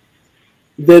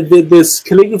this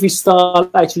calligraphy style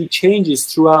actually changes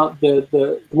throughout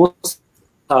the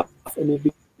Mustafa, and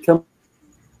it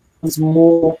becomes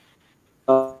more.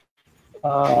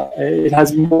 It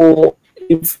has more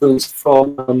influence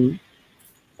from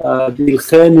the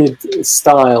Ilkhanid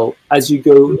style as you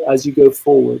go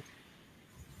forward.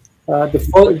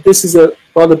 This is a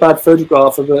rather bad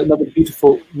photograph of another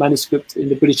beautiful manuscript in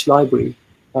the British Library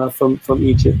from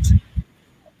Egypt.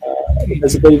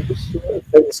 There's a very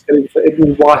famous calligrapher,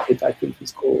 Ibn Wahid, I think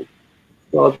he's called.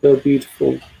 Rather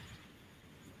beautiful.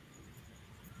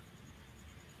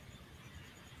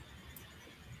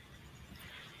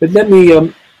 But let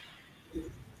me.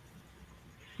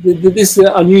 This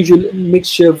unusual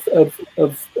mixture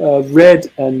of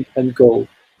red and gold.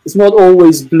 It's not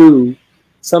always blue.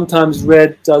 Sometimes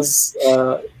red does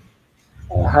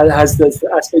has the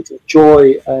aspect of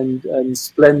joy and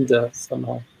splendor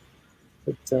somehow.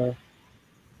 But,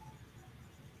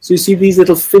 so you see these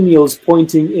little finials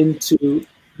pointing into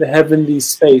the heavenly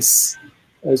space,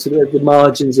 sort of at the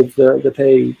margins of the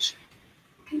page.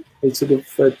 It's sort of.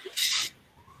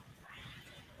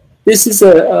 This is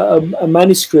a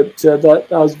manuscript that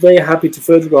I was very happy to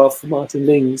photograph for Martin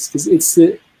Lings, because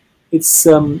it's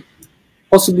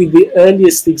possibly the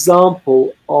earliest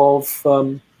example of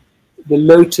the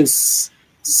lotus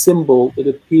symbol that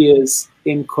appears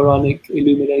in Quranic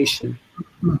illumination.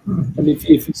 And if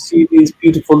you see these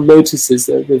beautiful lotuses,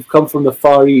 they've come from the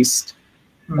Far East.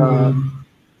 And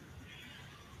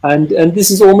this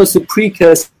is almost a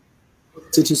precursor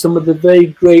to some of the very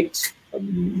great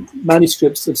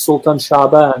manuscripts of Sultan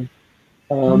Shaban.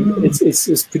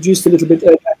 It's produced a little bit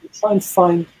earlier. I can try and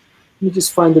find, let me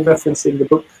just find the reference in the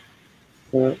book.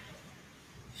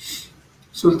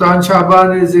 Sultan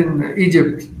Shaban is in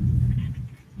Egypt.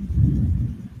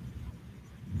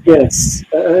 Yes,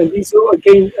 these are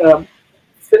again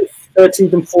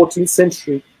 13th and 14th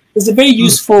century. There's a very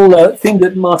useful thing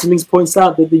that Martin Lings points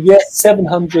out, that the year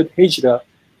 700 Hijrah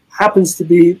happens to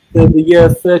be the year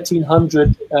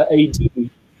 1300 AD.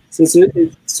 So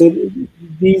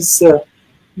these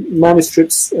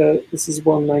manuscripts, this is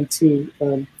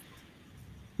 119,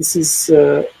 this is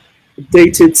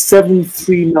dated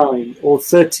 739 or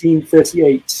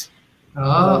 1338.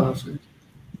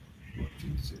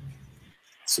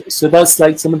 So that's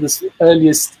like some of the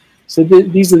earliest. So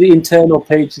these are the internal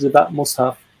pages of that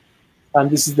Mushaf, and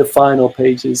this is the final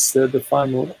pages, the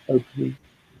final opening.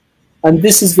 And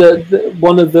this is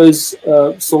one of those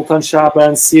Sultan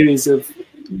Shaban series of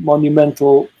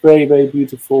monumental, very, very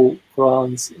beautiful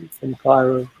Qurans from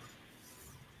Cairo.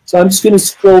 So I'm just going to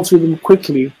scroll through them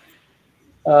quickly.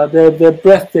 They're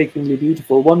breathtakingly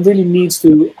beautiful. One really needs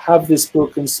to have this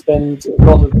book and spend a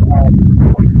lot of time.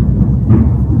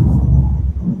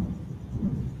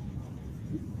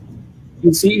 You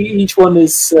can see each one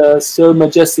is so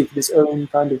majestic in its own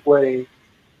kind of way.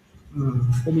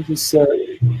 Let me just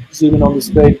zoom in on this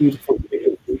very beautiful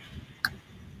video.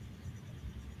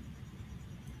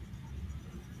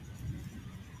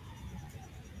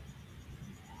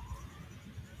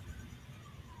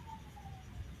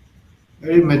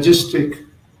 Very majestic.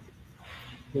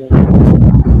 Yeah.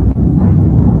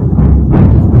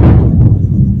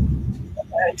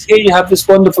 And here you have this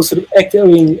wonderful sort of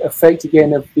echoing effect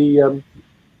again of the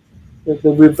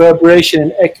reverberation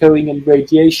and echoing and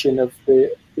radiation of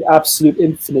the absolute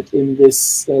infinite in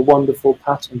this wonderful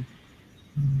pattern.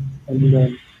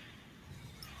 And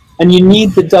you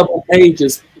need the double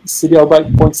pages. Sidi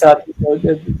Al-Baq points out, you know,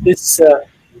 this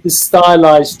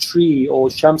stylized tree or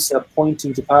Shamsa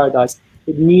pointing to paradise,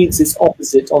 it needs its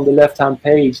opposite on the left-hand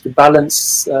page to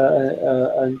balance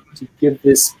and to give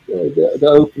this the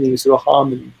opening sort of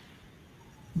harmony.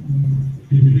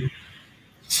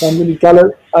 So I'm going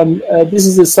to this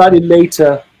is a slightly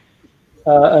later,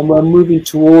 and we're moving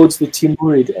towards the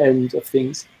Timurid end of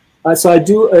things. So I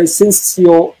do, since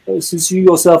you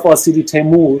yourself are Sidi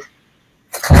Temur,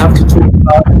 I have to talk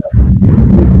about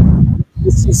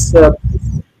this. Is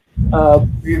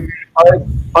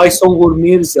Baisongur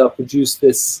Mirza produced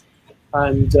this,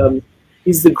 and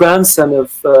he's the grandson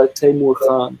of Taimur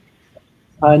Khan.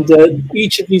 And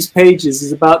each of these pages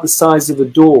is about the size of a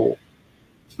door.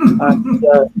 And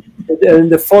in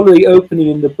the following opening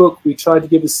in the book, we try to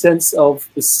give a sense of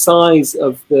the size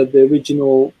of the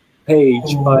original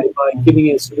page by giving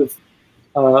it sort of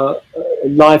a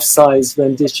life-size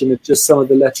rendition of just some of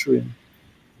the lettering.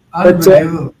 But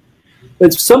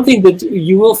something that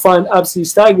you will find absolutely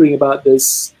staggering about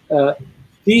this,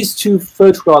 these two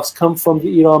photographs come from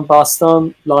the Iran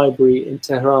Bastan Library in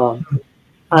Tehran,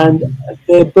 and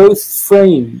they're both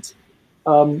framed.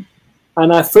 And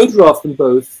I photographed them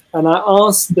both, and I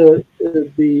asked the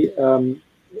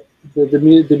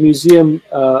museum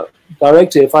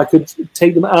director if I could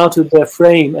take them out of their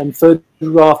frame and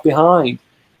photograph behind.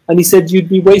 And he said, you'd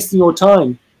be wasting your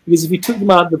time, because if you took them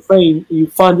out of the frame, you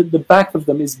find that the back of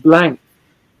them is blank.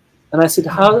 And I said,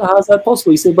 how is that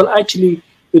possible? He said, well, actually,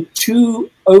 the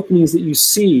two openings that you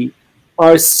see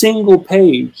are a single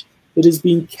page that has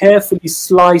been carefully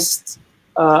sliced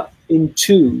in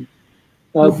two,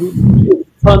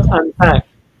 front and back.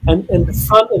 And the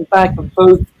front and back have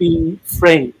both been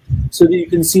framed so that you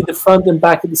can see the front and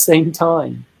back at the same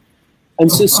time. And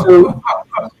so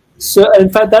in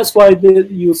fact, that's why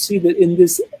you'll see that in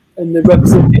the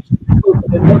representation,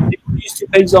 these two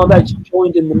pages aren't actually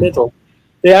joined in the middle.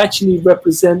 They actually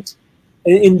represent,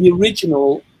 in the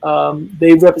original,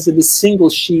 they represent a single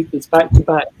sheet that's back to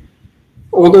back,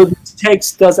 although the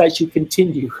text does actually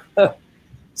continue.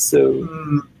 So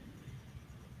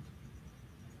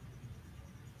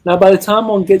now, by the time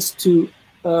one gets to,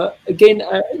 again,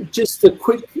 just a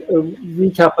quick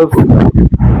recap of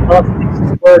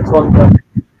Arthur's words on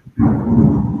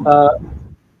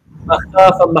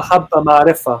Makhafa, Mahabba,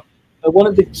 Ma'arifa. One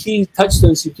of the key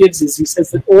touchstones he gives is he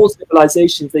says that all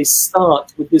civilizations, they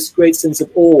start with this great sense of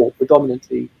awe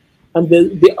predominantly, and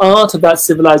the art of that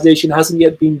civilization hasn't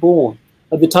yet been born.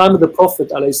 At the time of the Prophet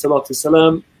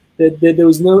ﷺ, there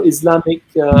was no Islamic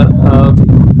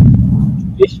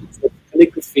traditions of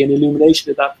calligraphy and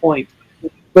illumination at that point.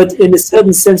 But in a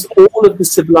certain sense, all of the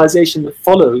civilization that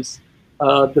follows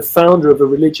the founder of a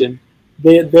religion,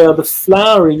 they are the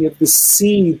flowering of the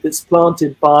seed that's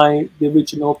planted by the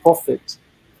original prophet.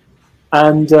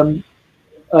 And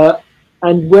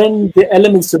when the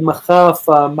elements of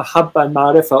makhafa, mahabba, and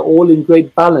ma'arifa are all in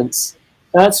great balance,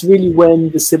 that's really when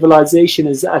the civilization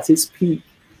is at its peak.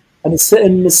 And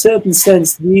in a certain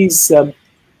sense, these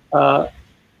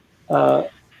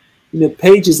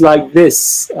pages like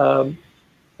this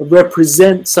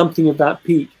represent something of that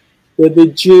peak.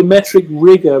 The geometric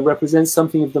rigor represents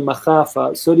something of the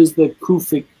makhafa, so does the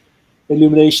Kufic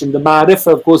illumination. The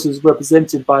ma'arifa, of course, is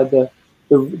represented by the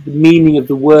meaning of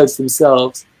the words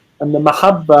themselves, and the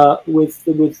mahabba with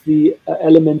the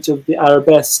element of the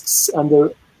arabesques and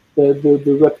the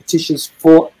repetitious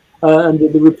and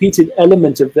the repeated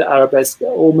element of the arabesque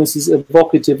almost is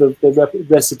evocative of the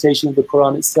recitation of the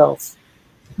Quran itself.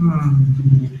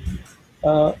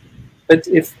 But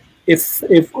if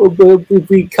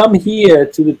we come here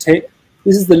to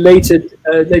this is the later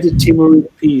Timurid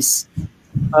piece,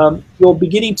 you're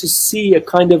beginning to see a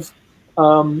kind of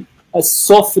a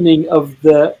softening of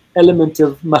the element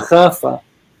of makhafa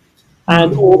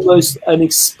and almost an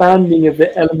expanding of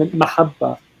the element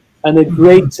mahabba and a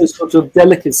greater sort of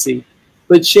delicacy.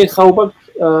 But Shaykh Abu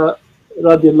Bakr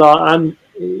radiallahu anh,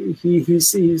 he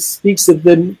speaks of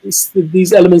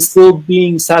these elements still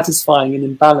being satisfying and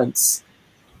in balance.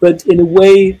 But in a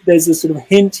way, there's a sort of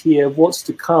hint here of what's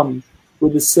to come,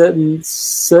 with a certain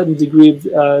degree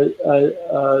of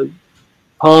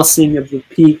passing of the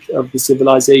peak of the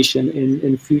civilization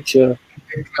in future.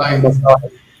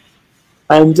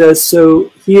 And so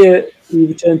here we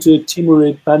return to a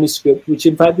Timurid manuscript, which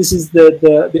in fact this is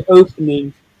the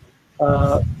opening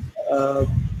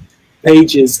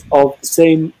pages of the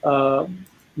same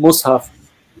Mushaf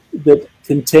that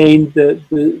contained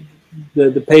the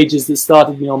pages that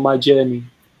started me on my journey.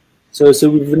 So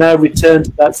we've now returned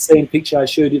to that same picture I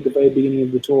showed you at the very beginning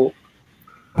of the talk.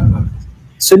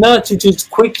 So now to just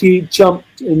quickly jump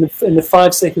in the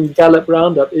 5-second Gallup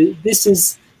roundup, this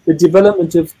is the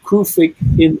development of Kufic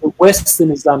in the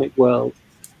Western Islamic world.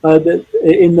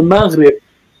 In the Maghrib,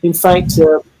 in fact,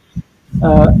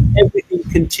 everything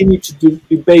continued to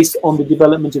be based on the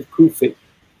development of Kufic,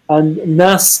 and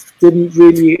Nasq didn't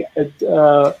really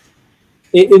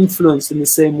influence in the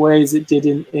same way as it did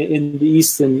in the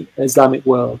Eastern Islamic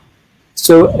world.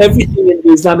 So everything in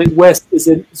the Islamic West is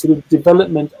a sort of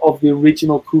development of the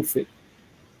original Kufic.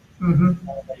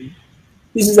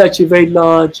 This is actually a very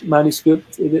large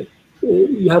manuscript.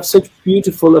 You have such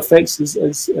beautiful effects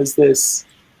as this.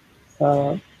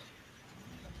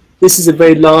 This is a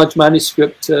very large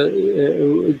manuscript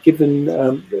given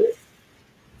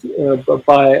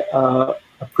by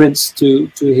a prince to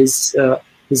his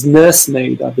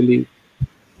nursemaid, I believe.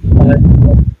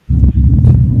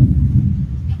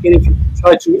 If you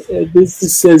try to, this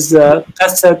says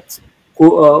 "Qasat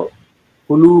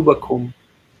qulubakum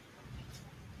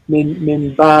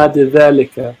min ba'd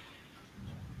dhalika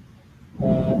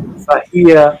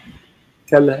fahiya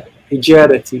kal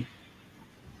hijarati."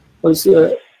 I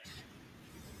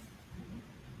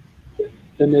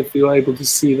don't know if you're able to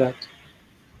see that.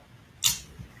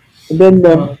 And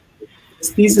then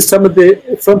these are some of the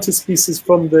frontispieces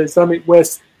from the Islamic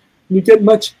West. You get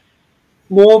much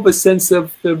more of a sense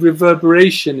of the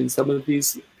reverberation in some of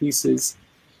these pieces,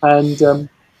 and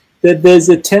there's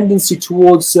a tendency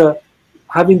towards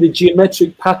having the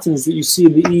geometric patterns that you see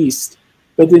in the East,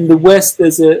 but in the West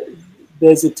there's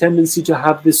a tendency to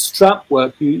have this strap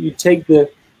work. You take the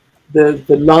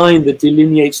line that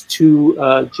delineates two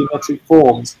geometric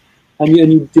forms, and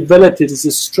you develop it as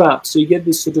a strap, so you get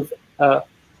this sort of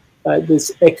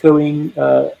this echoing.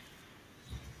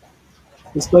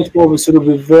 It's much more of a sort of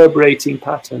reverberating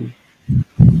pattern.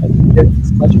 And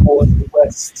it's much more in the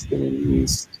West than in the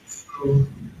East.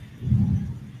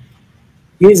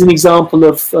 Here's an example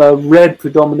of red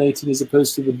predominating as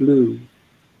opposed to the blue.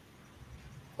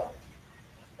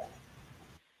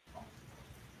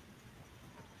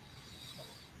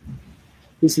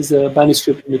 This is a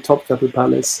manuscript in the Topkapi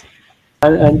Palace.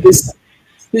 And this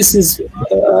is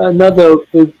another of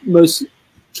the most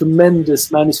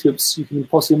tremendous manuscripts you can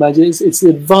possibly imagine. It's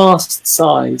a vast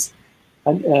size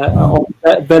and on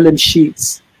vellum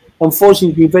sheets.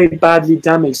 Unfortunately, very badly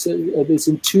damaged. It's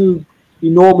in two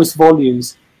enormous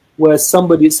volumes where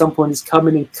somebody at some point has come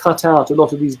in and cut out a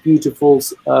lot of these beautiful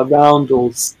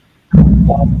roundels.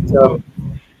 And,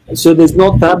 so there's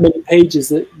not that many pages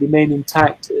that remain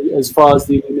intact as far as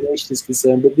the illumination is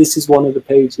concerned, but this is one of the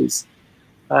pages.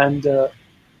 And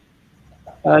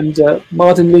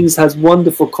Martin Lings has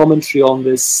wonderful commentary on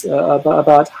this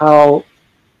about how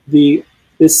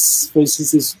this, for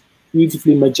instance, this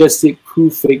beautifully majestic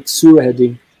Kufic surah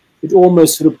heading, it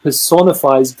almost sort of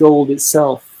personifies gold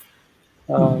itself.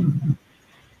 And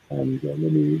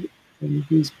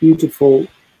these beautiful,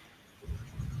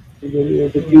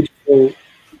 the beautiful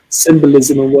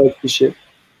symbolism and workmanship,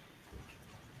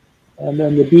 and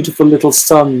then the beautiful little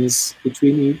suns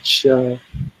between each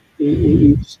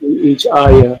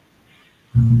ayah.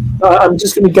 I'm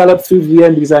just going to gallop through to the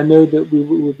end because I know that we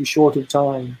will be short of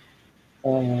time.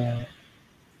 Again,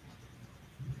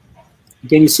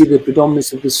 you see the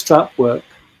predominance of the strap work.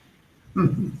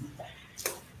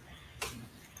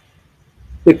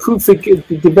 The Kufic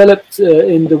developed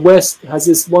in the West has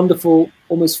this wonderful,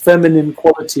 almost feminine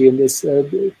quality in this.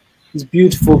 These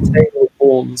beautiful table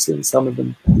forms in some of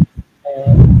them,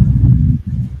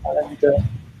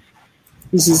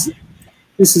 this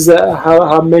is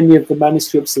how many of the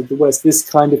manuscripts of the West this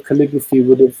kind of calligraphy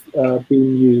would have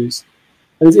been used,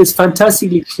 and it's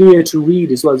fantastically clear to read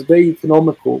as well. It's very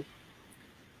economical,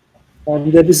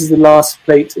 and this is the last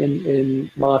plate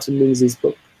in Martin Lings's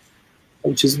book,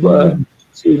 which is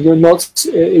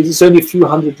it's only a few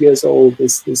hundred years old.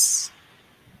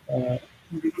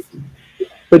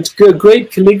 But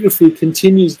great calligraphy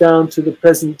continues down to the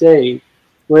present day,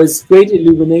 whereas great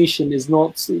illumination is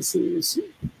not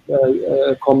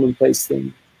a commonplace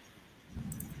thing.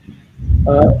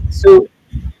 So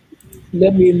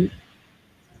maybe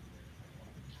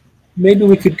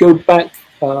we could go back,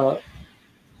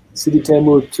 Sidi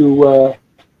Taimur, to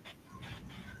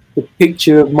the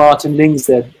picture of Martin Lings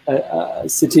there,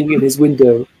 sitting in his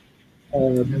window.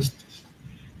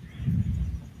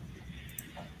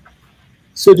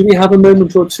 So do we have a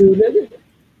moment or two?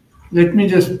 Let me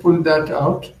just pull that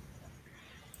out.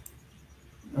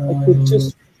 I could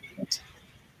just...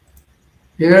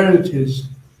 Here it is.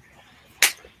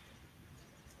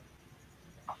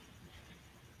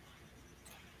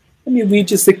 Let me read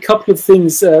just a couple of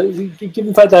things. Given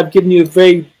the fact that I've given you a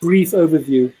very brief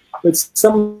overview, but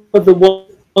some of the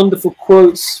wonderful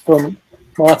quotes from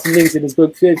Martin Lings in his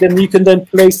book, then you can then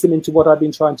place them into what I've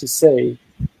been trying to say.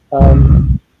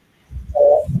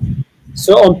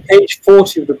 So on page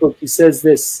 40 of the book, he says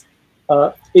this: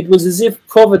 it was as if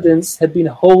Providence had been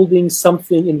holding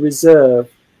something in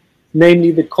reserve,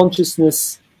 namely the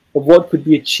consciousness of what could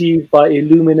be achieved by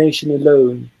illumination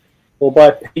alone, or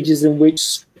by pages in which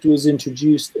script was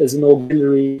introduced as an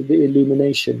auxiliary to the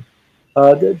illumination.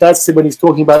 That's when he's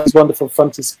talking about these wonderful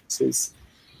frontispieces.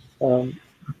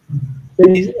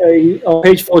 On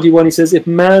page 41, he says, if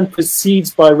man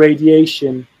proceeds by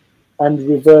radiation and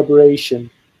reverberation,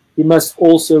 he must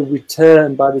also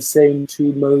return by the same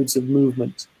two modes of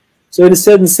movement. So in a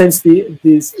certain sense, the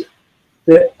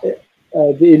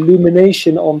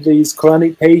illumination on these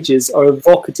Quranic pages are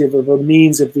evocative of a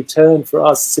means of return for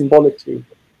us symbolically.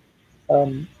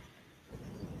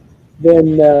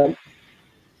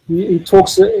 He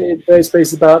talks in various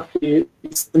places about the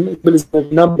symbolism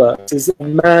of number. It says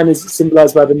man is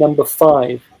symbolized by the number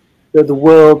 5, the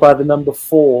world by the number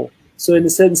 4. So in a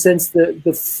certain sense,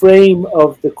 the frame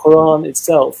of the Quran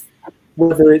itself,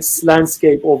 whether it's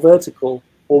landscape or vertical,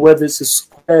 or whether it's a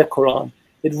square Quran,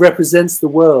 it represents the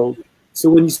world. So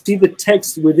when you see the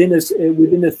text within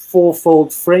a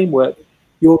fourfold framework,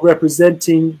 you're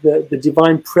representing the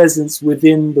divine presence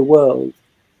within the world.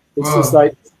 It's just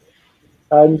like,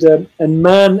 and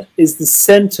man is the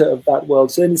center of that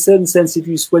world. So in a certain sense,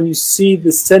 when you see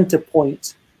the center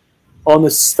point on a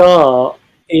star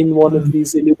in one of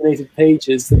these illuminated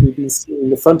pages that we've been seeing,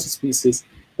 the frontispieces,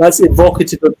 that's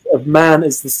evocative of man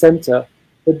as the center.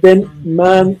 But then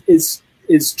man is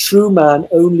true man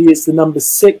only as the number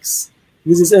 6,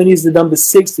 because it's only as the number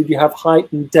 6 that you have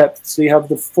height and depth. So you have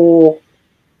the 4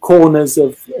 corners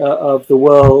of the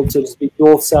world, so to speak,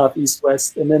 north, south, east,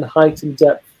 west, and then height and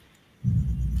depth.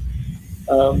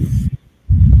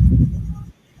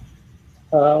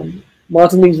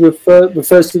 Martin Lings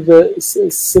refers to the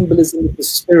symbolism of the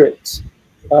spirit,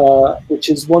 which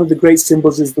is one of the great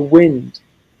symbols is the wind.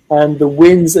 And the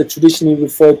winds are traditionally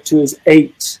referred to as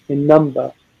 8 in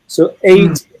number. So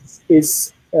 8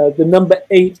 is, the number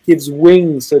 8 gives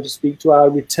wings, so to speak, to our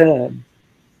return.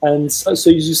 And so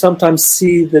you sometimes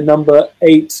see the number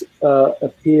 8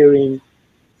 appearing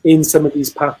in some of these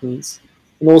patterns.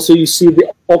 And also you see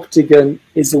the octagon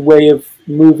is a way of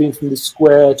moving from the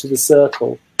square to the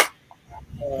circle.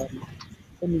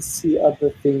 Let me see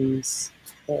other things.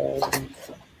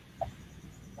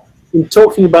 In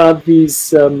talking about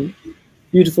these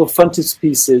beautiful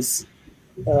frontispieces,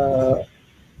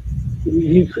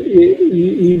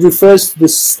 he refers to the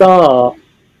star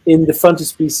in the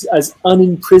frontispiece as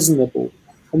unimprisonable.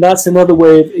 And that's another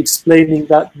way of explaining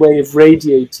that way of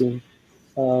radiating.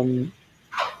 And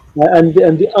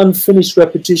the unfinished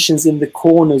repetitions in the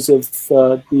corners of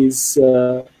these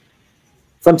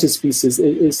frontispieces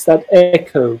is that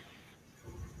echo.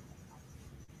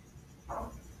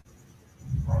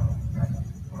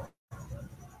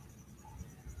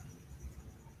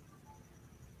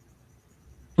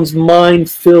 One's mind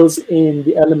fills in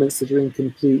the elements that are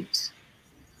incomplete.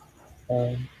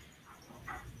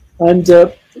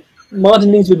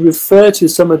 Martin Lings would refer to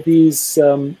some of these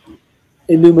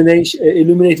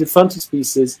illuminated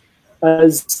frontispieces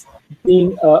as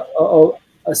being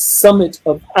a summit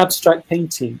of abstract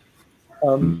painting.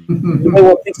 No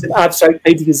one thinks of abstract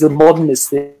painting as a modernist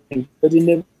thing, but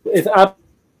if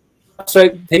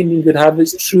abstract painting could have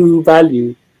its true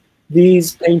value,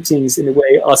 these paintings, in a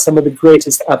way, are some of the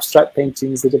greatest abstract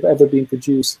paintings that have ever been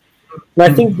produced. And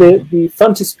I think the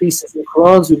frontispieces, the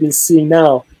Qurans we've been seeing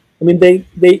now, I mean, they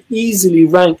easily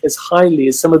rank as highly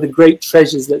as some of the great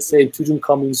treasures, let's say, in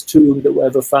Tutankhamun's tomb that were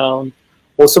ever found,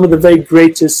 or some of the very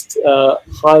greatest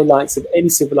highlights of any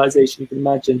civilization you can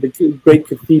imagine, the great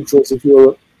cathedrals of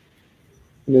Europe.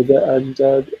 You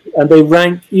know, and they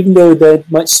rank, even though they're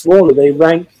much smaller, they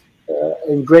rank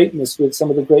in greatness with some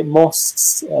of the great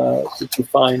mosques that you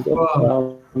find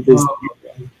around this.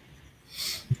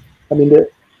 I mean,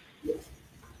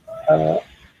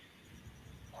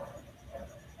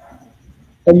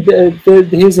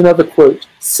 here's another quote: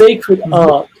 "Sacred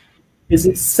art is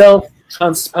itself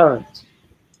transparent,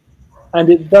 and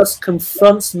it thus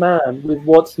confronts man with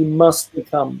what he must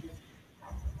become."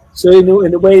 So in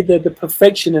a way, the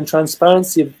perfection and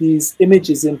transparency of these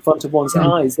images in front of one's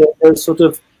eyes, they're sort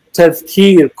of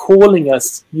tadhkir, calling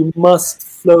us, you must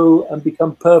flow and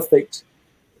become perfect.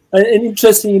 And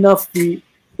interestingly enough, the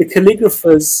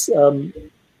calligraphers and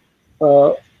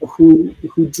the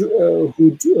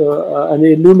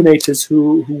illuminators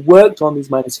who worked on these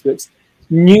manuscripts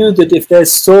knew that if their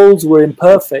souls were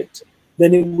imperfect,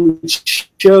 then it would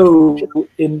show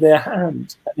in their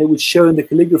hand, and it would show in the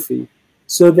calligraphy.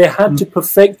 So they had to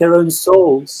perfect their own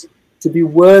souls to be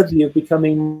worthy of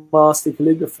becoming master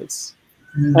calligraphers.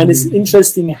 And it's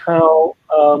interesting how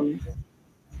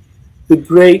the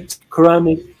great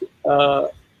Quranic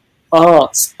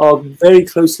arts are very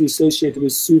closely associated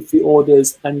with Sufi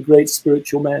orders and great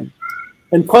spiritual men.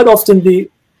 And quite often the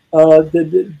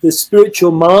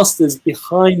spiritual masters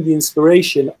behind the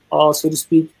inspiration are, so to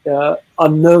speak,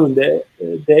 unknown. They're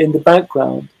in the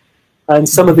background. And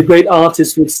some of the great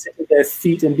artists would sit at their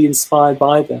feet and be inspired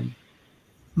by them.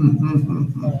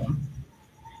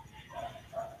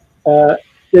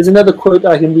 There's another quote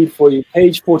I can read for you,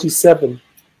 page 47.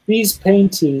 These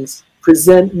paintings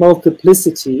present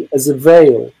multiplicity as a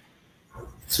veil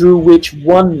through which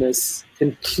oneness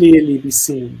can clearly be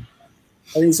seen.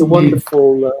 I think it's a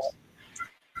wonderful...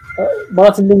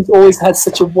 Martin Lings always had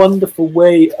such a wonderful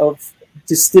way of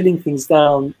distilling things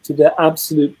down to their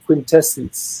absolute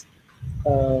quintessence.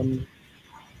 Let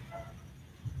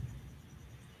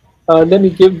me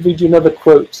read you another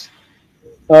quote.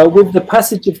 With the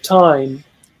passage of time,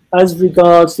 as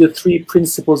regards the three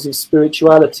principles of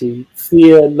spirituality,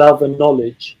 fear, love, and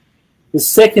knowledge, the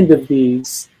second of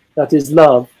these, that is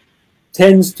love,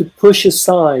 tends to push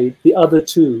aside the other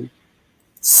two,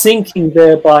 sinking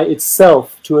thereby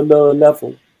itself to a lower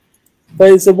level.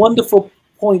 But it's a wonderful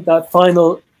point, that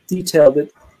final detail, that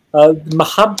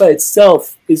mahabba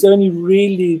itself is only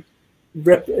really,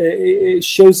 it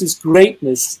shows its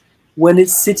greatness when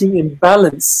it's sitting in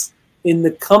balance in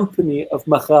the company of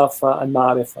makhafa and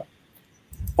ma'rifah.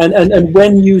 And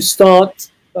when you start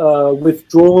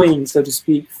withdrawing, so to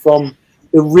speak, from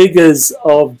the rigors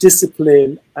of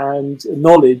discipline and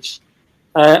knowledge,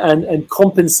 and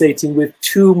compensating with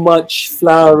too much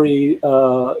flowery,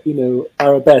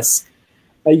 arabesque,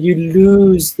 you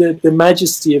lose the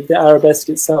majesty of the arabesque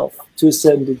itself to a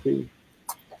certain degree.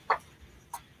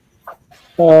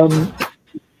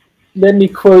 Let me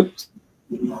quote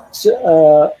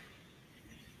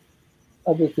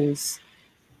other things.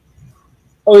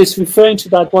 Oh, it's referring to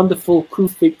that wonderful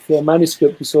Kufic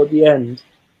manuscript we saw at the end,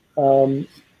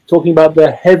 talking about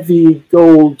the heavy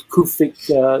gold Kufic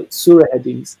surah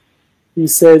headings. He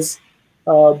says,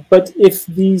 but if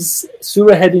these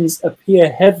surah headings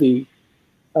appear heavy,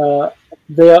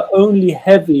 they are only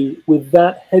heavy with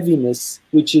that heaviness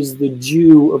which is the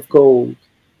dew of gold.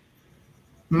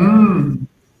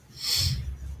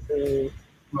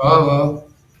 Wow.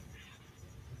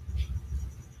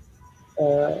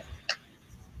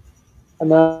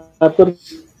 And I've got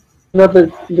another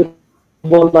little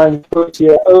one-line quote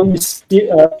here.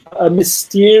 A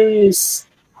mysterious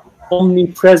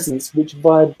omnipresence which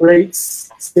vibrates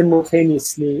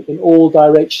simultaneously in all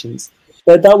directions.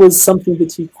 But that was something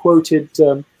that he quoted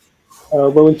when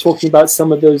we're talking about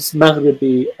some of those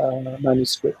Maghribi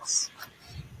manuscripts.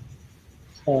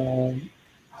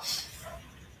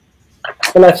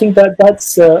 Well, I think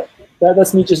that's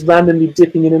me just randomly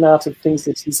dipping in and out of things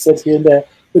that he said here and there.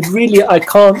 But really, I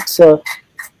can't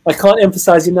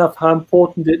emphasize enough how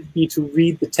important it be to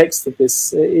read the text of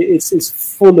this. It's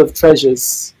full of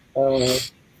treasures.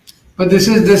 But this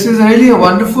is really a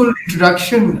wonderful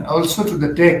introduction also to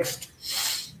the text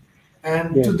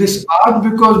and to this art,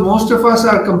 because most of us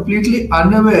are completely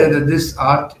unaware that this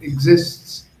art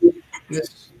exists.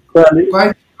 It's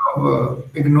quite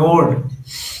ignored.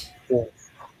 Yeah.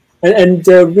 And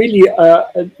really,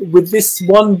 with this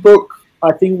one book,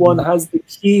 I think one has the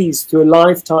keys to a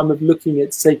lifetime of looking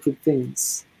at sacred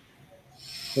things.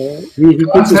 Thank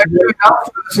you enough,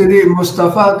 Sidi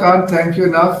Mustafa. Can't thank you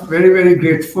enough. Very, very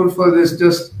grateful for this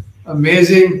just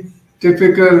amazing,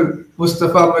 typical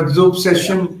Mustafa Majzub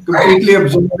session, completely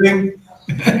absorbing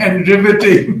and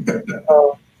riveting.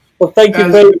 Well, thank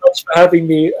you very much for having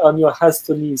me on your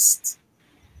Hastonist.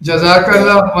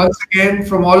 Jazakallah once again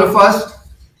from all of us,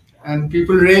 and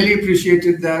people really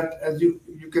appreciated that, as you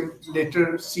can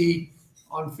later see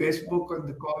on Facebook on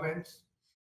the comments.